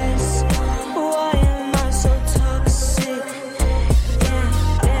is this? Why am I so toxic? Damn,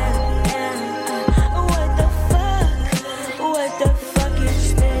 damn, damn. What the fuck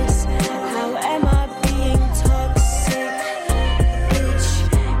is this? How am I being toxic? Bitch,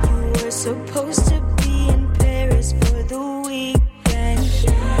 you were supposed to be in Paris for the weekend.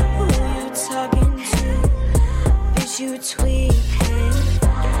 Who you talking to? Bitch, you tweaking. I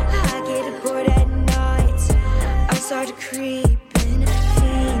get bored at night. I start creeping,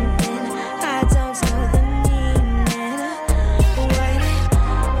 fiending. I don't know the meaning.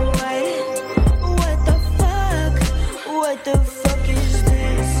 What the fuck is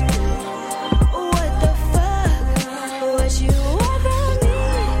this? What the fuck? What you want from me?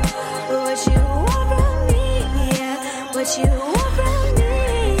 What you want from me? Yeah, what you want from me?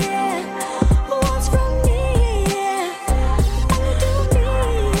 Yeah, what's from me? Yeah, I'ma do me.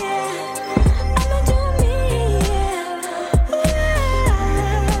 Yeah, I'ma do me. Yeah.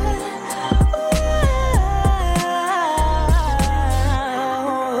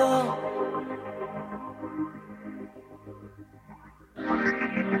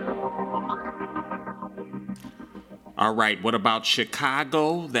 All right, what about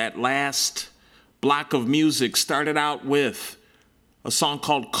Chicago? That last block of music started out with a song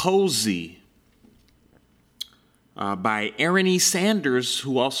called Cozy by Aaron E. Sanders,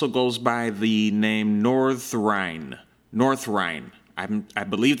 who also goes by the name Northrhine. Northrhine. I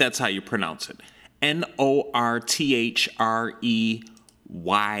believe that's how you pronounce it.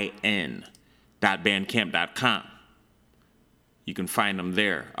 NORTHREYN.bandcamp.com. You can find them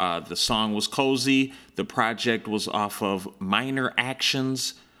there. The song was Cozy. The project was off of Minor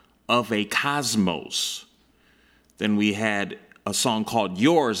Actions of a Cosmos. Then we had a song called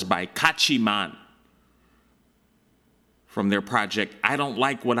Yours by Kachiman from their project I Don't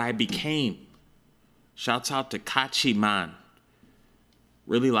Like What I Became. Shouts out to Kachiman.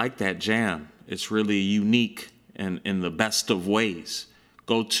 Really like that jam. It's really unique and in the best of ways.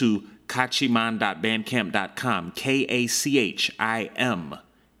 Go to kachiman.bandcamp.com. KACHIMAN.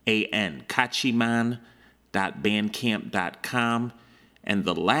 Kachiman.bandcamp.com. And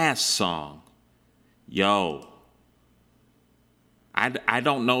the last song, yo, I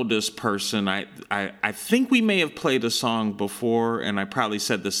don't know this person. I think we may have played a song before, and I probably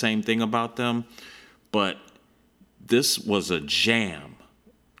said the same thing about them, but this was a jam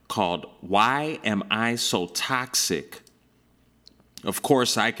called Why Am I So Toxic? Of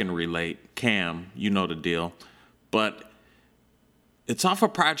course, I can relate. Cam, you know the deal. But it's off a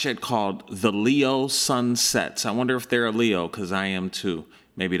project called The Leo Sunsets. I wonder if they're a Leo, because I am too.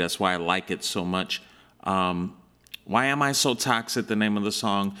 Maybe that's why I like it so much. Why Am I So Toxic? The name of the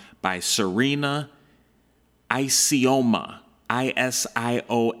song by Serena Isioma.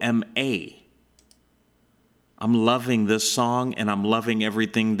 Isioma. I'm loving this song, and I'm loving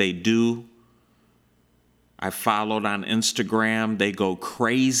everything they do. I followed on Instagram. They go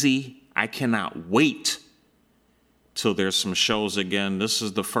crazy. I cannot wait till there's some shows again. This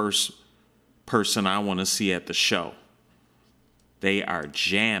is the first person I want to see at the show. They are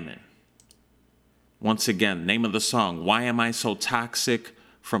jamming. Once again, name of the song, Why Am I So Toxic?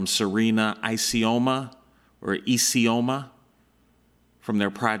 From Serena Isioma, from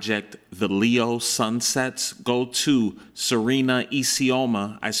their project, The Leo Sunsets. Go to Serena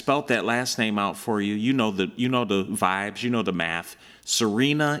Isioma. I spelled that last name out for you. You know the vibes, you know the math.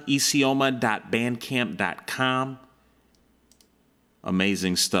 SerenaIsioma.bandcamp.com.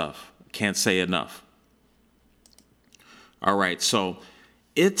 Amazing stuff. Can't say enough. All right, so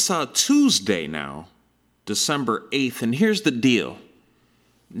it's Tuesday now, December 8th, and here's the deal.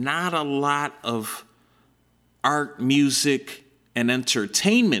 Not a lot of art, music, and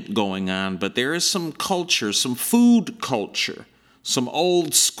entertainment going on, but there is some culture, some food culture, some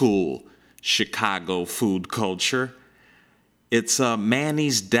old school Chicago food culture. It's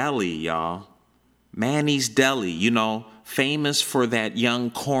Manny's Deli, y'all. Manny's Deli, you know, famous for that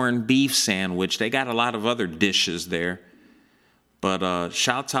young corned beef sandwich. They got a lot of other dishes there. But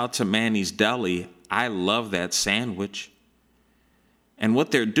shout out to Manny's Deli. I love that sandwich. And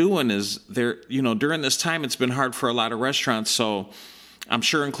what they're doing is during this time, it's been hard for a lot of restaurants. So I'm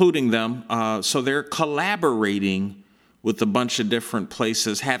sure including them. So they're collaborating with a bunch of different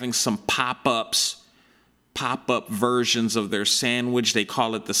places, having some pop-up versions of their sandwich. They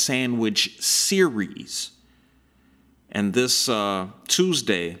call it the Sandwich Series. And this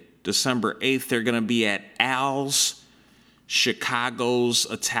Tuesday, December 8th, they're going to be at Al's Chicago's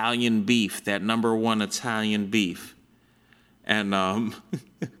Italian Beef, that number one Italian beef. And they're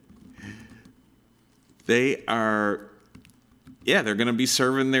going to be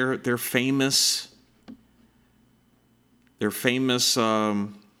serving their famous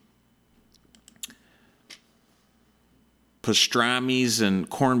pastrami's and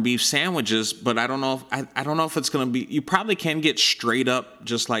corned beef sandwiches, but I don't know if it's going to be. You probably can get straight up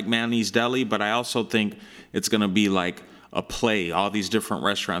just like Manny's Deli, but I also think it's going to be like a play. All these different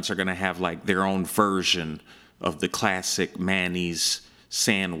restaurants are going to have like their own version of the classic Manny's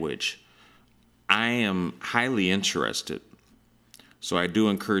sandwich. I am highly interested, so I do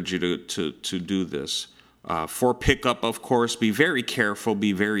encourage you to do this. For pickup, of course, be very careful,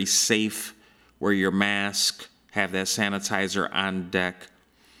 be very safe, wear your mask, have that sanitizer on deck.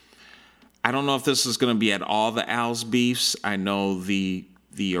 I don't know if this is going to be at all the Al's Beefs. I know the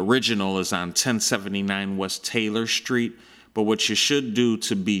original is on 1079 West Taylor Street, but what you should do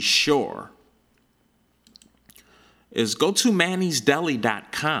to be sure is go to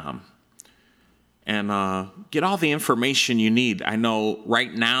mannysdeli.com and get all the information you need. I know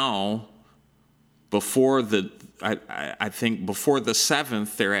right now, I think before the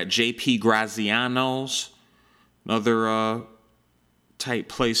 7th, they're at JP Graziano's, another tight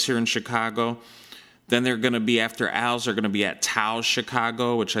place here in Chicago. Then they're going to be, after Al's, they're going to be at Tao's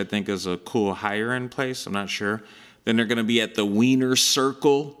Chicago, which I think is a cool higher-end place. I'm not sure. Then they're going to be at the Wiener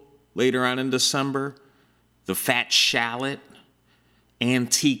Circle later on in December, the Fat Shallot,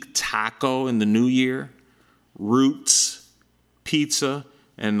 Antique Taco in the new year, Roots Pizza,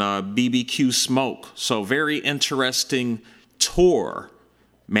 and BBQ Smoke. So very interesting tour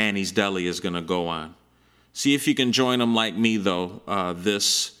Manny's Deli is going to go on. See if you can join them like me, though,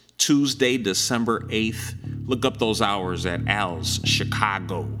 this Tuesday, December 8th. Look up those hours at Al's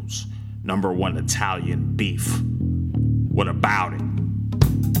Chicago's number one Italian beef. What about it?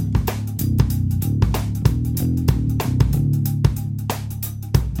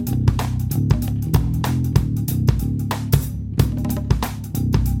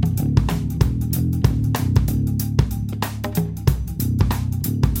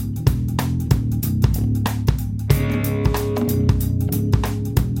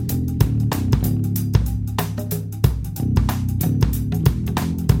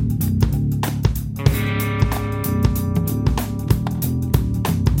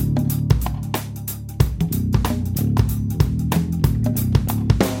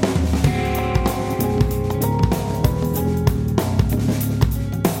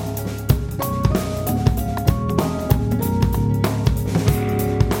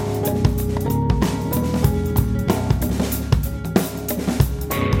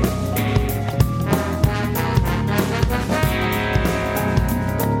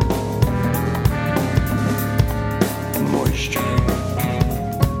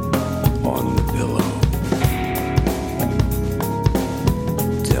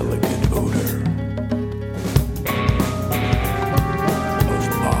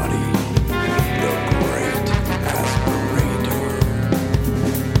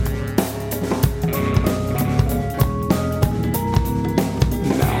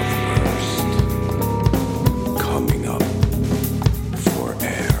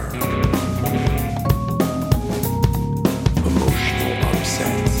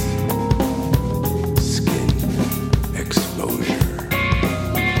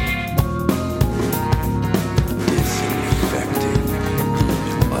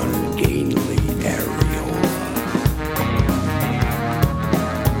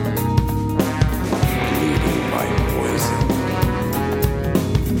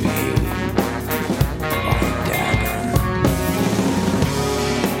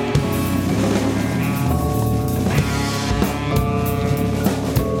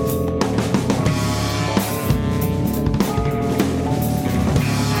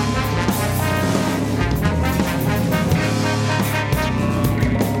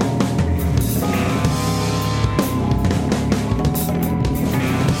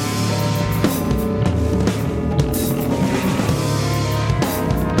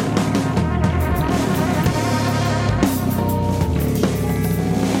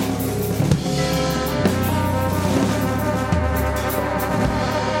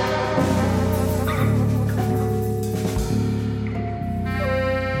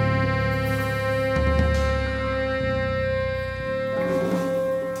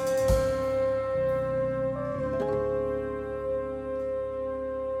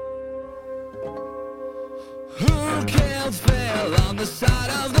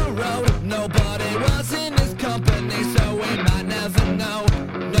 road. Nobody was in his company, so we might never know.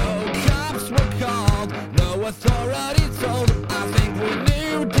 No cops were called, no authority told. I think we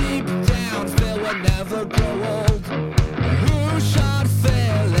knew deep down Phil would never grow old. Who shot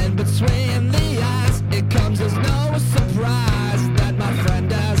Phil in between the eyes? It comes as no surprise that my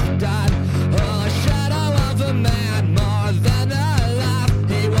friend has died. Oh, a shadow of a man, more than a laugh.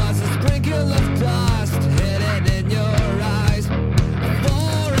 He was a sprinkle of dust hidden in your eyes. 4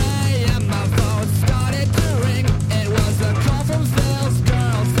 a.m. my phone started to ring. It was a call from Phil's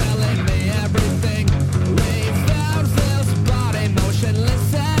girl telling me everything. We found Phil's body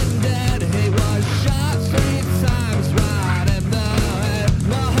motionless and dead. He was shot 3 times right in the head.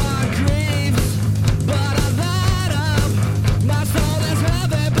 My heart grieves, but I light up. My soul is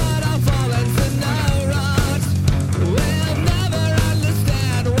heavy, but I've fallen to no rot. We'll never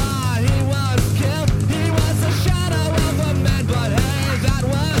understand why he was killed. He was a shadow of a man, but hey, that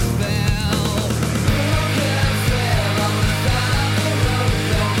was Phil. Who can Phil on the side of the road?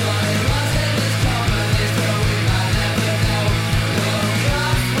 Nobody was in his company, so we might never know. No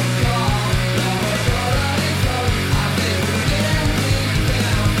cops were called, no authority told. I think we knew deep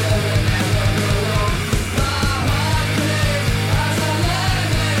down Phil would never grow old. My heart bleeds as I lay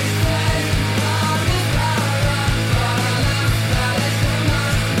me face on this barren, but I left that is too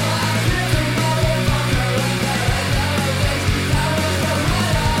much. I dreamed of motherfucker and there ain't no face. That was the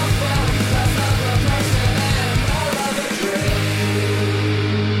right of Phil, that's not the person anymore of a dream.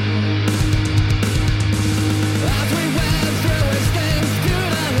 As we went through his things, due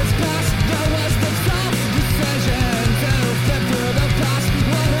to his past, there was the tough decision to flip through the past.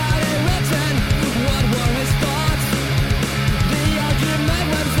 What had he written? What were his thoughts? The argument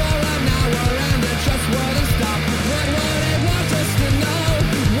went for an hour and it just wouldn't stop. What would he want us to know?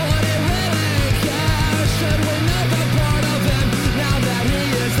 Would he really care? Should we know the part of him now that he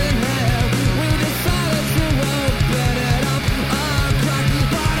isn't here? We decided to open it up a crack,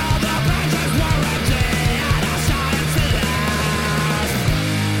 but all the pages were empty and I started to last.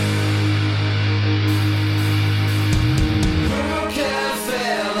 Who can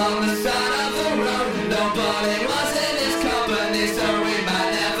Phil on the side of the road? Nobody was in his company, so we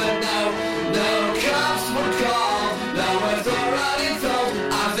might never know. No cops were called, no authority told.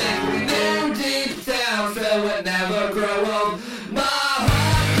 I think we knew deep down Phil would never grow old. My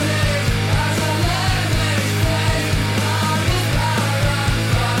heart bleeds as I lay me face on this barren,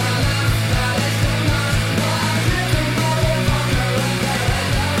 but I left that is too much. I dreamed of motherfucker and there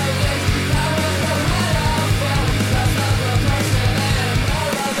ain't no face. That was the right of Phil, that's not the person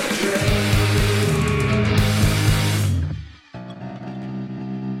anymore of a dream.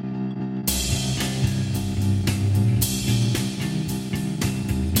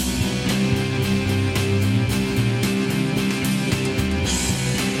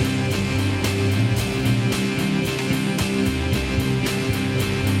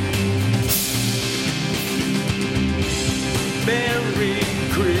 Merry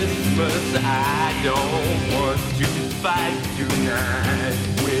Christmas, I don't want to fight tonight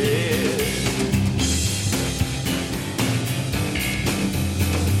with.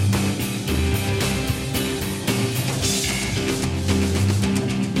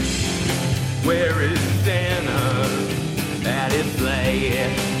 Where is Santa at his sleigh?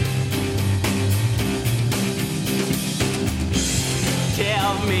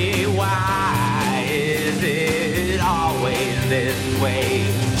 Tell me, why is it always this way?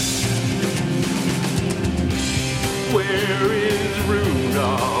 Where is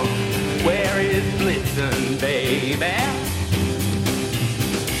Rudolph? Where is Blitzen, baby?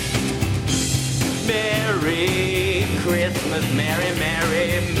 Merry Christmas, Merry,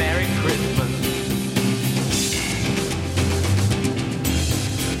 Merry, Merry Christmas.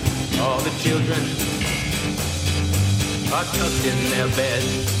 All the children are tucked in their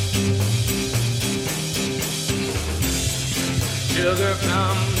beds. Sugar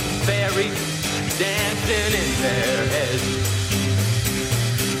plum fairies dancing in their heads.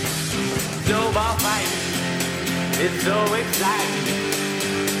 Snowball fighting, it's so exciting,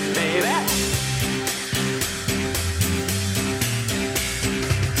 baby.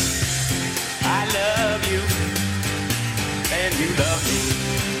 I love you, and you love me.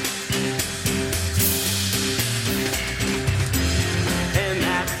 And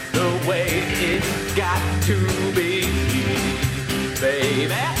that's the way it's got to be,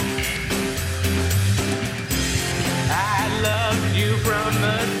 baby. I loved you from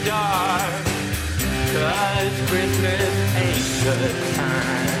the start, 'cause Christmas ain't the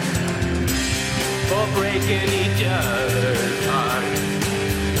time for breaking each other's hearts.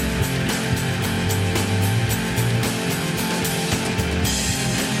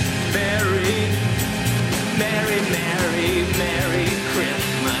 Merry, Merry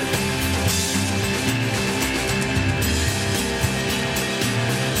Christmas.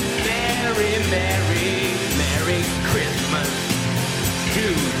 Merry, Merry, Merry Christmas to you,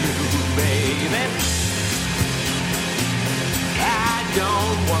 baby. I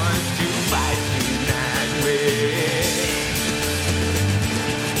don't want to fight tonight with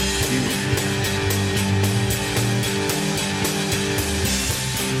you.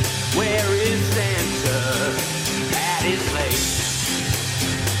 Where is Santa at his place?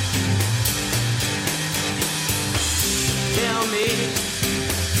 Tell me,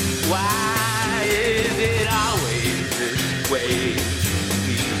 why is it always this way,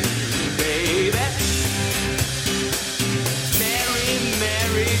 baby? Merry,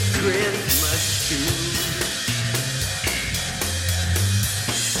 Merry Christmas to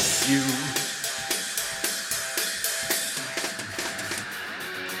you.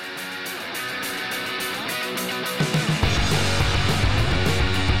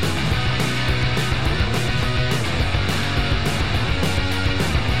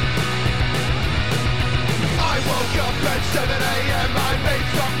 I woke up at 7 a.m. I made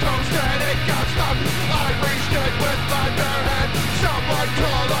some toast and it got stuck. I reached it with my bare hand. Someone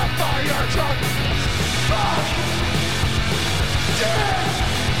call a fire truck. Fuck! Damn!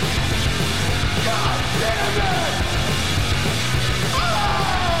 God damn it! Oh!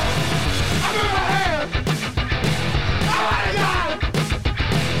 I'm in my hand! Oh my God!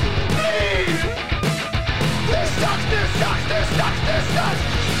 Please! This sucks, this sucks, this sucks, this sucks!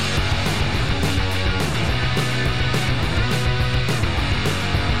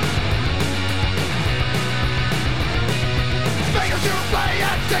 Speakers to play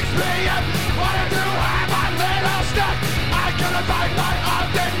at 6 p.m. Wanted to have my little snack. I couldn't find my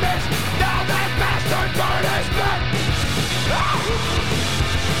oven mitts. Now that bastard bird is back. Ah!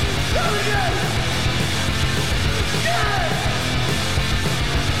 There it is. Yeah!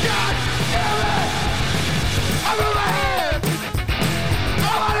 God damn it! I'm in my head. I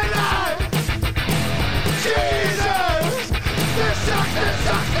wanna die. Jesus! This sucks, this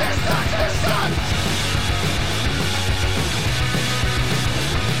sucks, this sucks, this sucks!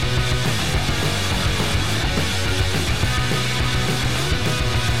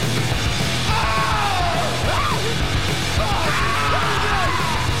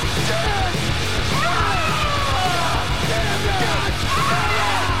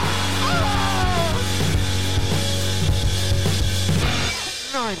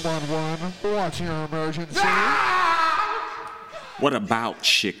 What's your emergency? What about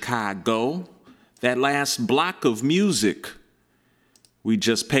Chicago? That last block of music we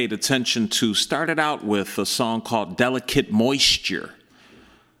just paid attention to started out with a song called Delicate Moisture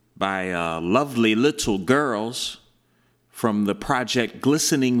by Lovely Little Girls from the project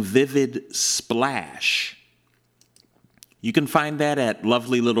Glistening Vivid Splash. You can find that at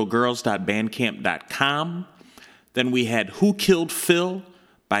lovelylittlegirls.bandcamp.com. Then we had Who Killed Phil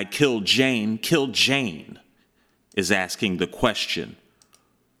by Kill Jane. Kill Jane is asking the question,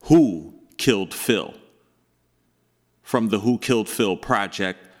 who killed Phil? From the Who Killed Phil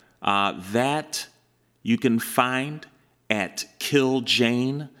project. That you can find at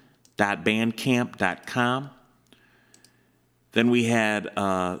killjane.bandcamp.com. Then we had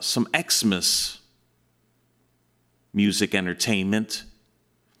some Xmas music entertainment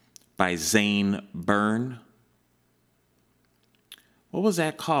by Zane Byrne. What was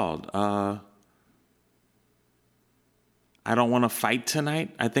that called? I Don't Want to Fight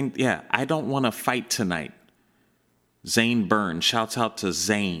Tonight? I Don't Want to Fight Tonight. Zane Byrne. Shouts out to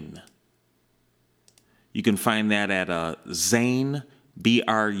Zane. You can find that at Zane,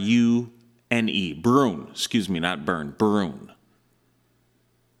 B-R-U-N-E. Brune. Excuse me, not Byrne. Brune.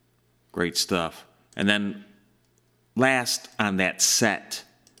 Great stuff. And then last on that set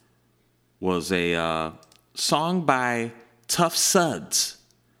was a song by Tough Suds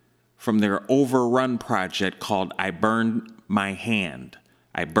from their Overrun project called I Burned My Hand.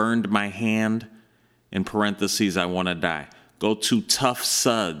 I Burned My Hand, in parentheses, I Want to Die. Go to Tough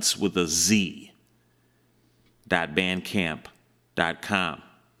Suds with a Z. .bandcamp.com.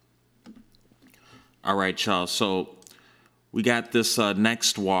 All right, y'all. So we got this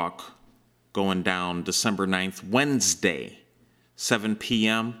next walk going down December 9th, Wednesday, 7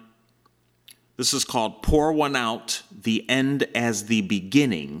 p.m. This is called Pour One Out, The End as the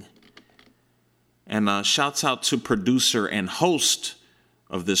Beginning. And shouts out to producer and host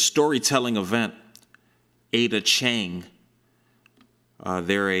of this storytelling event, Ada Chang.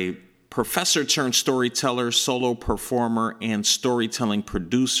 They're a professor turned storyteller, solo performer, and storytelling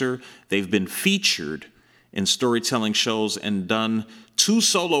producer. They've been featured in storytelling shows and done 2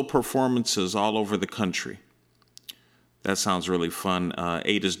 solo performances all over the country. That sounds really fun.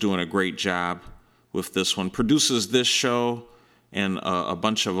 Ada's doing a great job with this one. Produces this show and a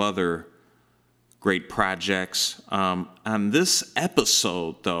bunch of other great projects. On this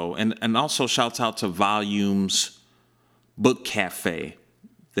episode, though, and also shouts out to Volumes Book Cafe.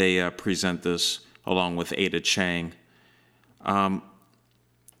 They present this along with Ada Chang. The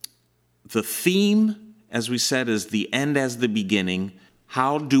theme, as we said, is the end as the beginning.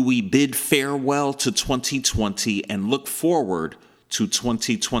 How do we bid farewell to 2020 and look forward to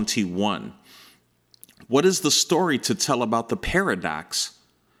 2021? What is the story to tell about the paradox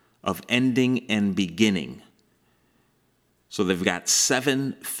of ending and beginning? So they've got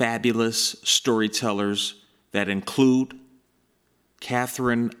 7 fabulous storytellers that include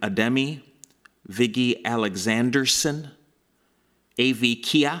Catherine Ademi, Viggy Alexanderson, A.V.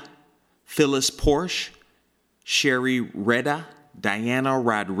 Kia, Phyllis Porsche, Sherry Reda, Diana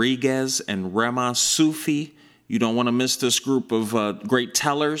Rodriguez, and Rema Sufi. You don't want to miss this group of great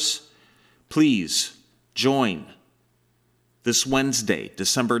tellers. Please join this Wednesday,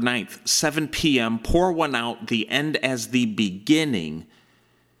 December 9th, 7 p.m. Pour one out, the end as the beginning.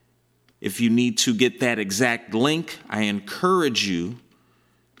 If you need to get that exact link, I encourage you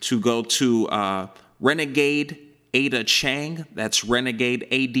to go to Renegade Ada Chang. That's Renegade,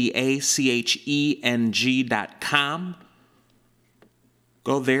 ADACHENG.com.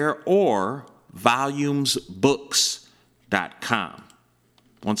 Go there, or volumesbooks.com.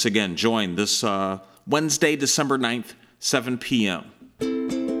 Once again, join this Wednesday, December 9th, 7 p.m.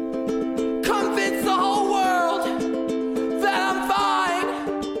 Convince the whole world that I'm fine.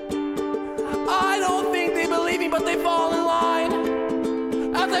 I don't think they believe me, but they fall in line.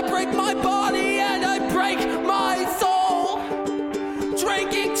 As I break my body and I break my soul.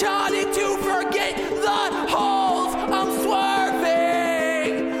 Drinking tonic to forget the holes. I'm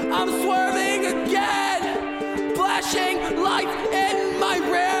swerving again. Flashing lights in my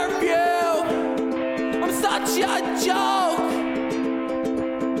rear view. I'm such a joke.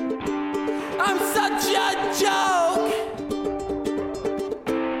 I'm such a joke.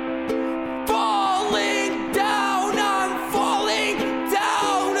 Falling down, I'm falling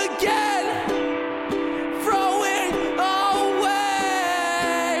down again. Throwing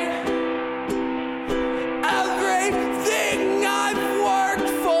away everything I've worked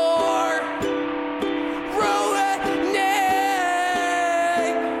for. Ruining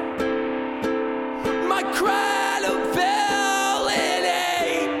my credibility.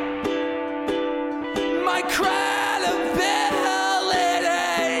 My credibility.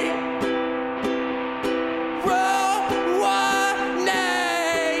 Ruining.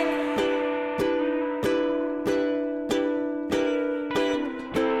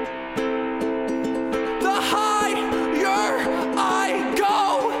 The higher I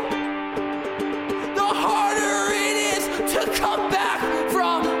go, the harder it is to come back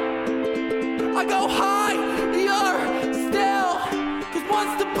from. I go higher still, 'cause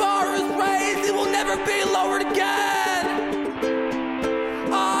once the bar is raised, it will never be lowered again.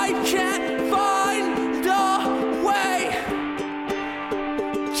 I can't find a way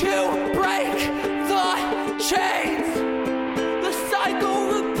to break the chains. The cycle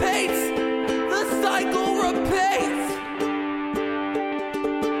repeats. The cycle repeats.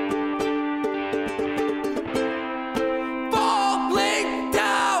 Falling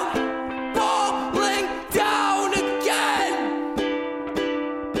down again.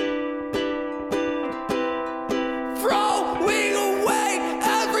 Throwing away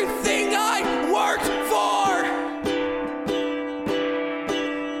everything I worked for.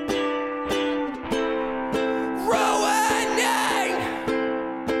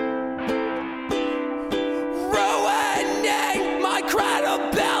 Ruining my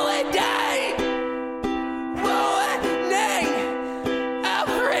credibility. Ruining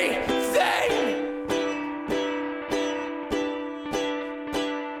everything.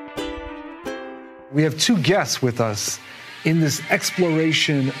 We have 2 guests with us in this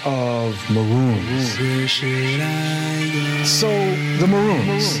exploration of Maroons. So, the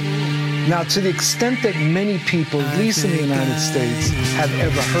Maroons. Now, to the extent that many people, at least in the United States, have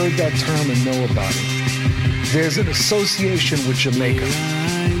ever heard that term and know about it, there's an association with Jamaica.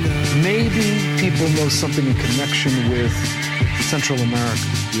 Maybe people know something in connection with Central America.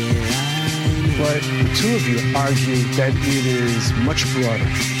 But the 2 of you argue that it is much broader.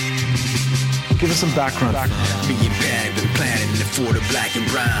 Give us some background. Being bad, been planning for the black and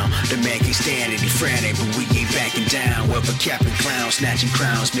brown. The man can't stand it, he frantic, but we ain't backing down. Weather capping clowns, snatching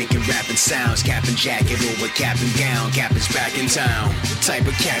crowns, making rapping sounds. Capping jacket over cap and gown, Captain's back in town. The type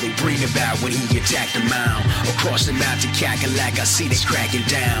of cat who breathe about when he attacked the mound. Across the map to Cackalack, I see they cracking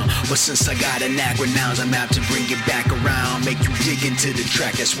down. But since I got a knack with nouns, I'm out to bring it back around. Make you dig into the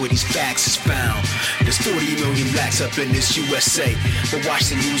track, that's where these facts is found. There's 40 million blacks up in this USA. But watch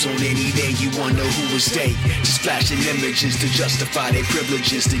the news on any day, you wanna know who was they. Just flashing images to justify their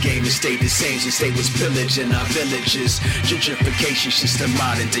privileges. The game has stayed the same since they was pillaging our villages. Gentrification, system,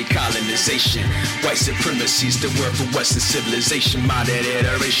 modern day colonization. White supremacy is the word for Western civilization. Modern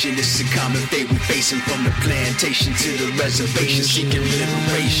iteration, this is a common fate we facing. From the plantation to the reservation, seeking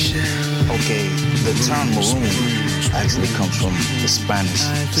liberation. Okay, the term maroon actually comes from the Spanish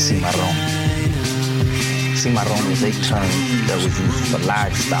cimarrón. Cimarrón is a term that was used for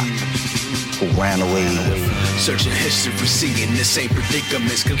livestock who ran away. Searching history, seeing the same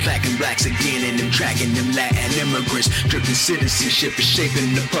predicaments. Clacking blacks again and them tracking them Latin immigrants. Dripping citizenship is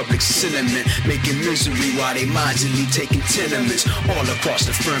shaping the public sentiment. Making misery while they mindfully taking tenements. All across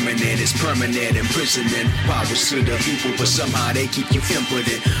the firmament is permanent imprisonment. Powers to the people, but somehow they keep you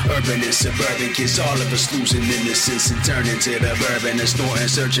impotent. Urban and suburban kids, all of us losing innocence and turning to the urban and snorting,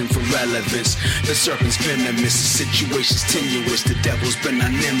 searching for relevance. The serpent's venomous, the situation's tenuous. The devil's been our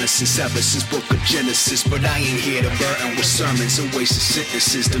nemesis ever since Book of Genesis. But I ain't here to burden with sermons and wasted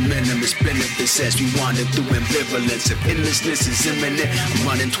sentences. The minimus benefits as we wander through ambivalence. If endlessness is imminent, I'm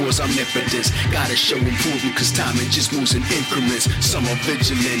running towards omnipotence. Gotta show improvement, cause timing just moves in increments. Some are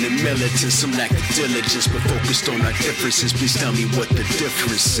vigilant and militant, some lack the diligence, but focused on our differences. Please tell me what the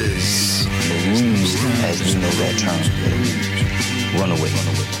difference is. Maroons, as we know that term, runaway.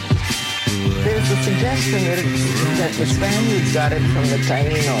 There's a suggestion that the Spaniards got it from the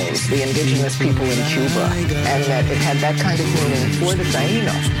Taínos, the indigenous people in Cuba, and that it had that kind of meaning for the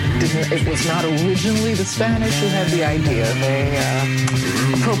Taíno. It was not originally the Spanish who had the idea. They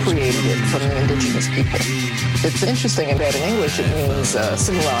appropriated it from the indigenous people. It's interesting that in English it means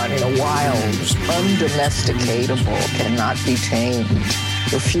civilized, wild, undomesticatable, cannot be tamed,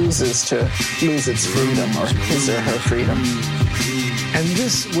 refuses to lose its freedom or his or her freedom. And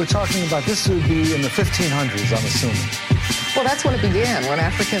this, we're talking about, this would be in the 1500s, I'm assuming. Well, that's when it began. When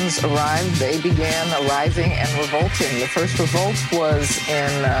Africans arrived, they began arising and revolting. The first revolt was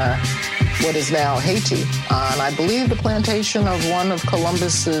in what is now Haiti, on, I believe, the plantation of one of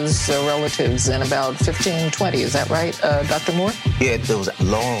Columbus's relatives in about 1520. Is that right, Dr. Moore? Yeah, there was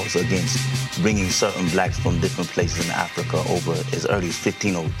laws against bringing certain blacks from different places in Africa over as early as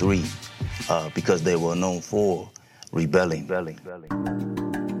 1503 because they were known for rebelling.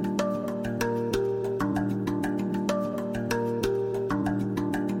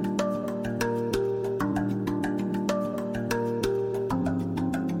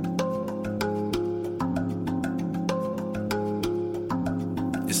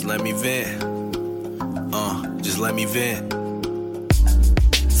 Just let me vent. Just let me vent.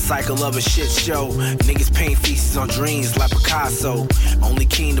 Cycle of a shit show. Niggas paint feces on dreams like Picasso. Only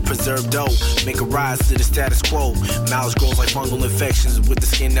keen to preserve dough. Make a rise to the status quo. Mouths grows like fungal infections. With the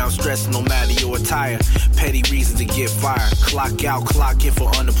skin down stressed no matter your attire. Petty reason to get fired. Clock out, clock in for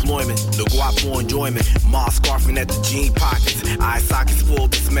unemployment. The guap for enjoyment. Moss scarfing at the jean pockets. Eye sockets full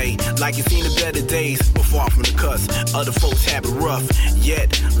of dismay. Like you seen the better days. But far from the cuss. Other folks have it rough.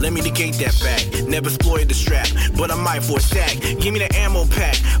 Yet, let me negate that fact. Never exploited the strap. But I might for a sack. Give me the ammo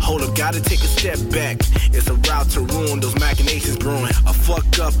pack. Hold up, gotta take a step back. It's a route to ruin, those machinations brewing. A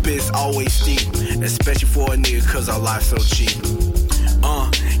fuck up is always steep, especially for a nigga, cause our life's so cheap.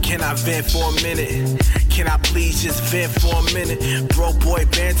 Can I vent for a minute? Can I please just vent for a minute? Broke boy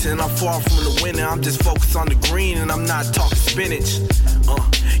banting, I'm far from the winner. I'm just focused on the green and I'm not talking spinach.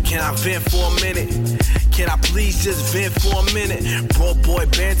 Can I vent for a minute? Can I please just vent for a minute? Broke boy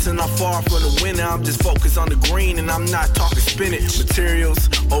banting, I'm far from the winner. I'm just focused on the green and I'm not talking spinach. Materials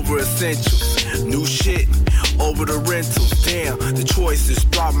over essentials. New shit over the rentals. Damn, the choices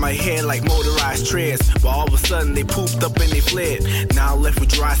throbbed my head like motorized treads. But all of a sudden they pooped up and they fled. Now I'm left with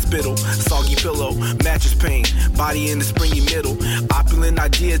dry spittle, soggy pillow, mattress pain, body in the springy middle. Opulent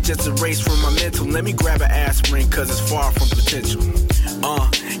ideas just erased from my mental. Let me grab an aspirin cause it's far from potential.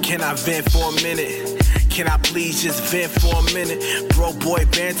 Can I vent for a minute? Can I please just vent for a minute? Broke boy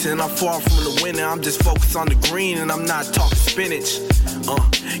banting, I'm far from the winner. I'm just focused on the green and I'm not talking spinach.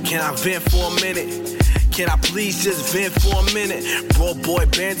 Can I vent for a minute? Can I please just vent for a minute? Broke boy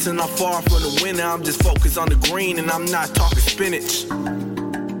banting, I'm far from the winner. I'm just focused on the green and I'm not talking spinach.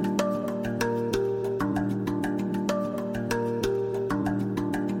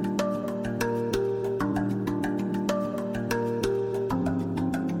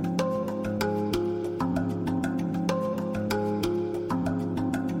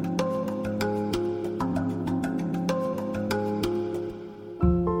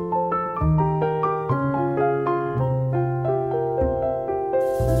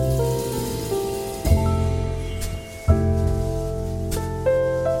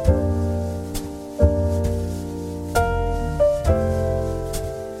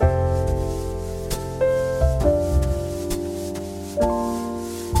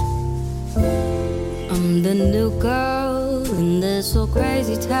 so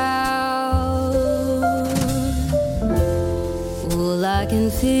crazy town. All I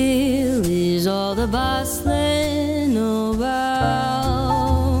can feel is all the bustling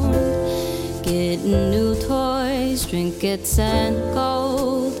around, getting new toys, trinkets and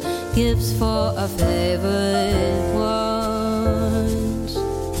gold, gifts for our favorite ones.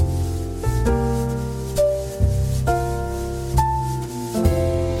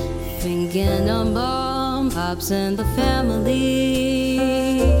 Thinking of mom, pops and the family,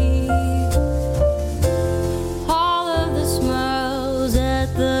 all of the smiles at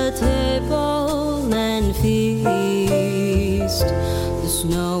the table and feast. The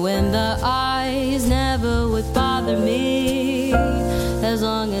snow in the eyes never would bother me as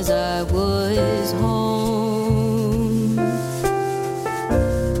long as I was home.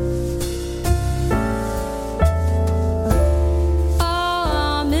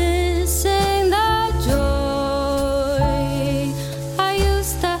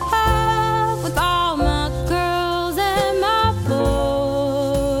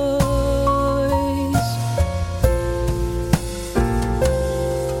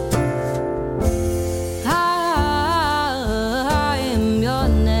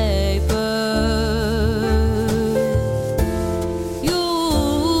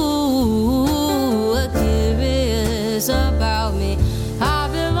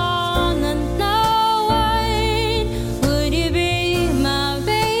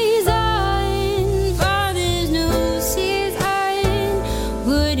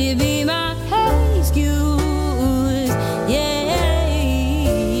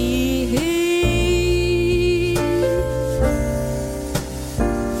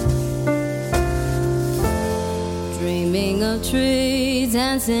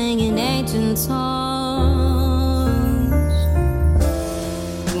 Singing ancient songs,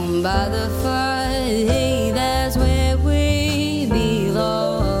 warm by the fire, hey, that's where we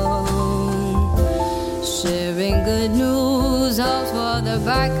belong. Sharing good news, hopes for the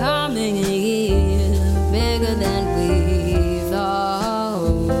bright coming year, bigger than we thought.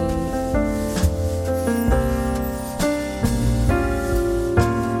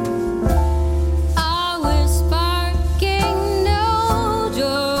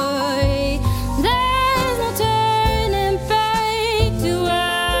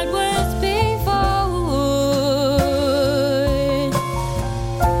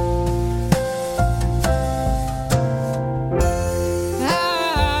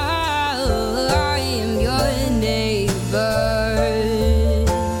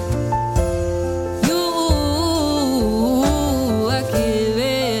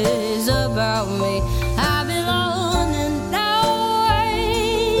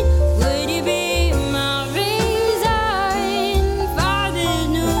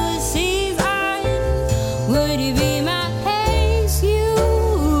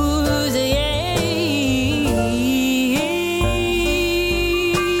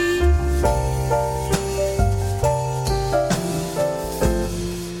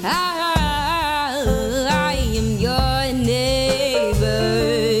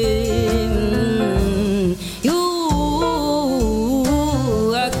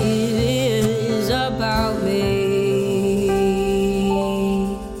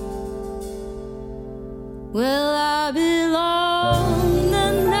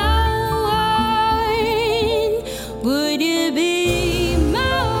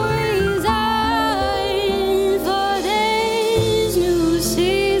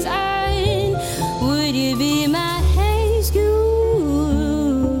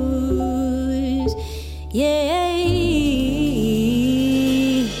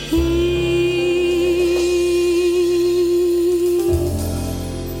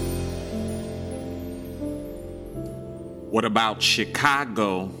 What about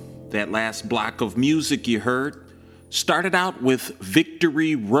Chicago? That last block of music you heard started out with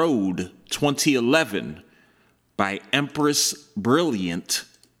Victory Road 2011 by Empress Brilliant.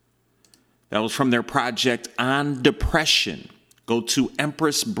 That was from their project On Depression. Go to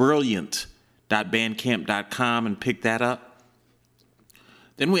empressbrilliant.bandcamp.com and pick that up.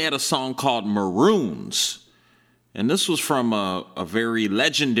 Then we had a song called Maroons. And this was from a very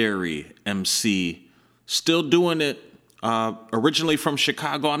legendary MC, still doing it, originally from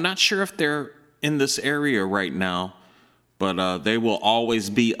Chicago. I'm not sure if they're in this area right now, but they will always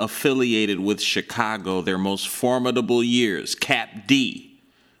be affiliated with Chicago, their most formidable years. Cap D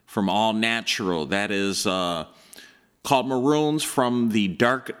from All Natural. That is called Maroons from the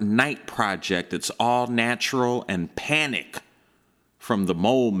Dark Knight Project. It's All Natural, and Panic from the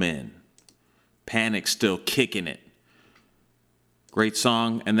Mole Men. Panic still kicking it. Great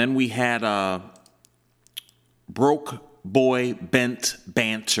song. And then we had Broke Boy Bent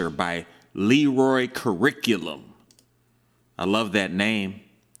Banter by Leroy Curriculum. I love that name.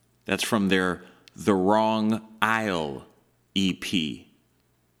 That's from their The Wrong Isle EP.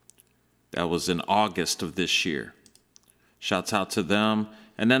 That was in August of this year. Shouts out to them.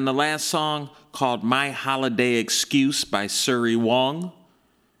 And then the last song called My Holiday Excuse by Suri Wong.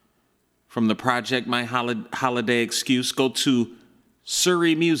 From the project My Holiday Excuse, go to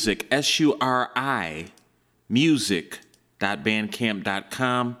Suri Music, SURI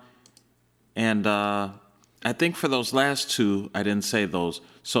music.bandcamp.com. And I think for those last two, I didn't say those.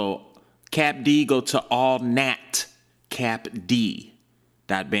 So Cap D, go to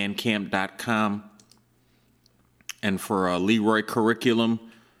allnatcapd.bandcamp.com. And for Leroy Curriculum,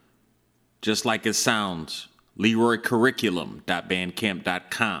 just like it sounds,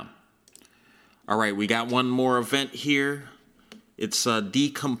 leroycurriculum.bandcamp.com. All right, we got one more event here. It's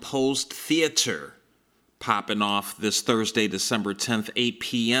Decomposed Theater popping off this Thursday, December 10th, 8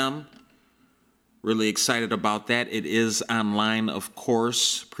 p.m. Really excited about that. It is online, of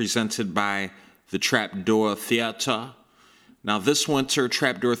course, presented by the Trapdoor Theater. Now, this winter,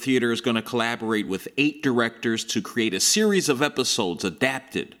 Trapdoor Theater is going to collaborate with 8 directors to create a series of episodes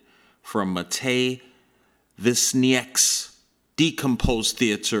adapted from Matei Wisniewski's Decomposed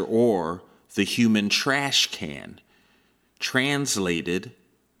Theater, or The Human Trash Can, translated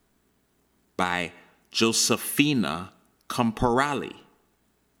by Josefina Comparali.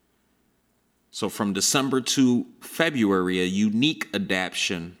 So from December to February, a unique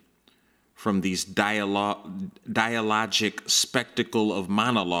adaptation from these dialogic spectacle of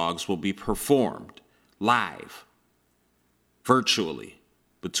monologues will be performed live, virtually,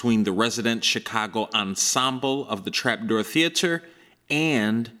 between the resident Chicago ensemble of the Trapdoor Theater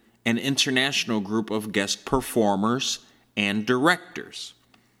and an international group of guest performers and directors.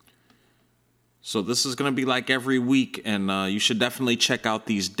 So this is going to be like every week, and you should definitely check out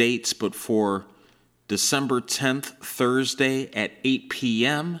these dates. But for December 10th, Thursday at 8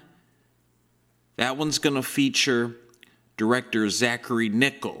 p.m., that one's going to feature director Zachary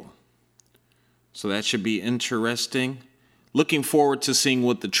Nickel. So that should be interesting. Looking forward to seeing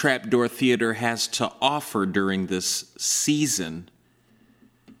what the Trapdoor Theater has to offer during this season.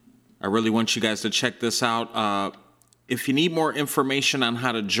 I really want you guys to check this out. If you need more information on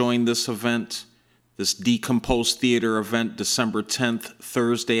how to join this event, this Decomposed Theater event, December 10th,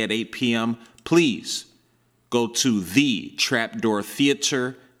 Thursday at 8 p.m., please go to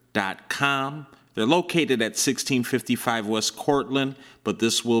thetrapdoortheater.com. They're located at 1655 West Cortland, but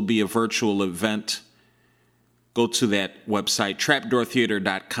this will be a virtual event. Go to that website,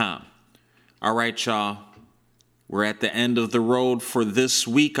 trapdoortheater.com. All right, y'all. We're at the end of the road for this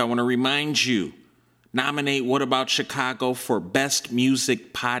week. I want to remind you, nominate What About Chicago for Best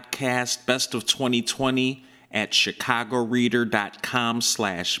Music Podcast, Best of 2020 at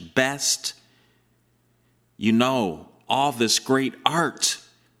chicagoreader.com/best. You know, all this great art,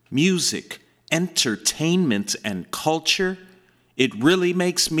 music, entertainment, and culture, it really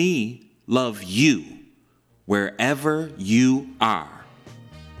makes me love you wherever you are.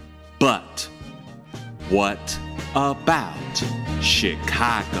 But what about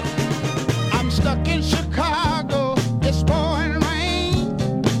Chicago? I'm stuck in Chicago.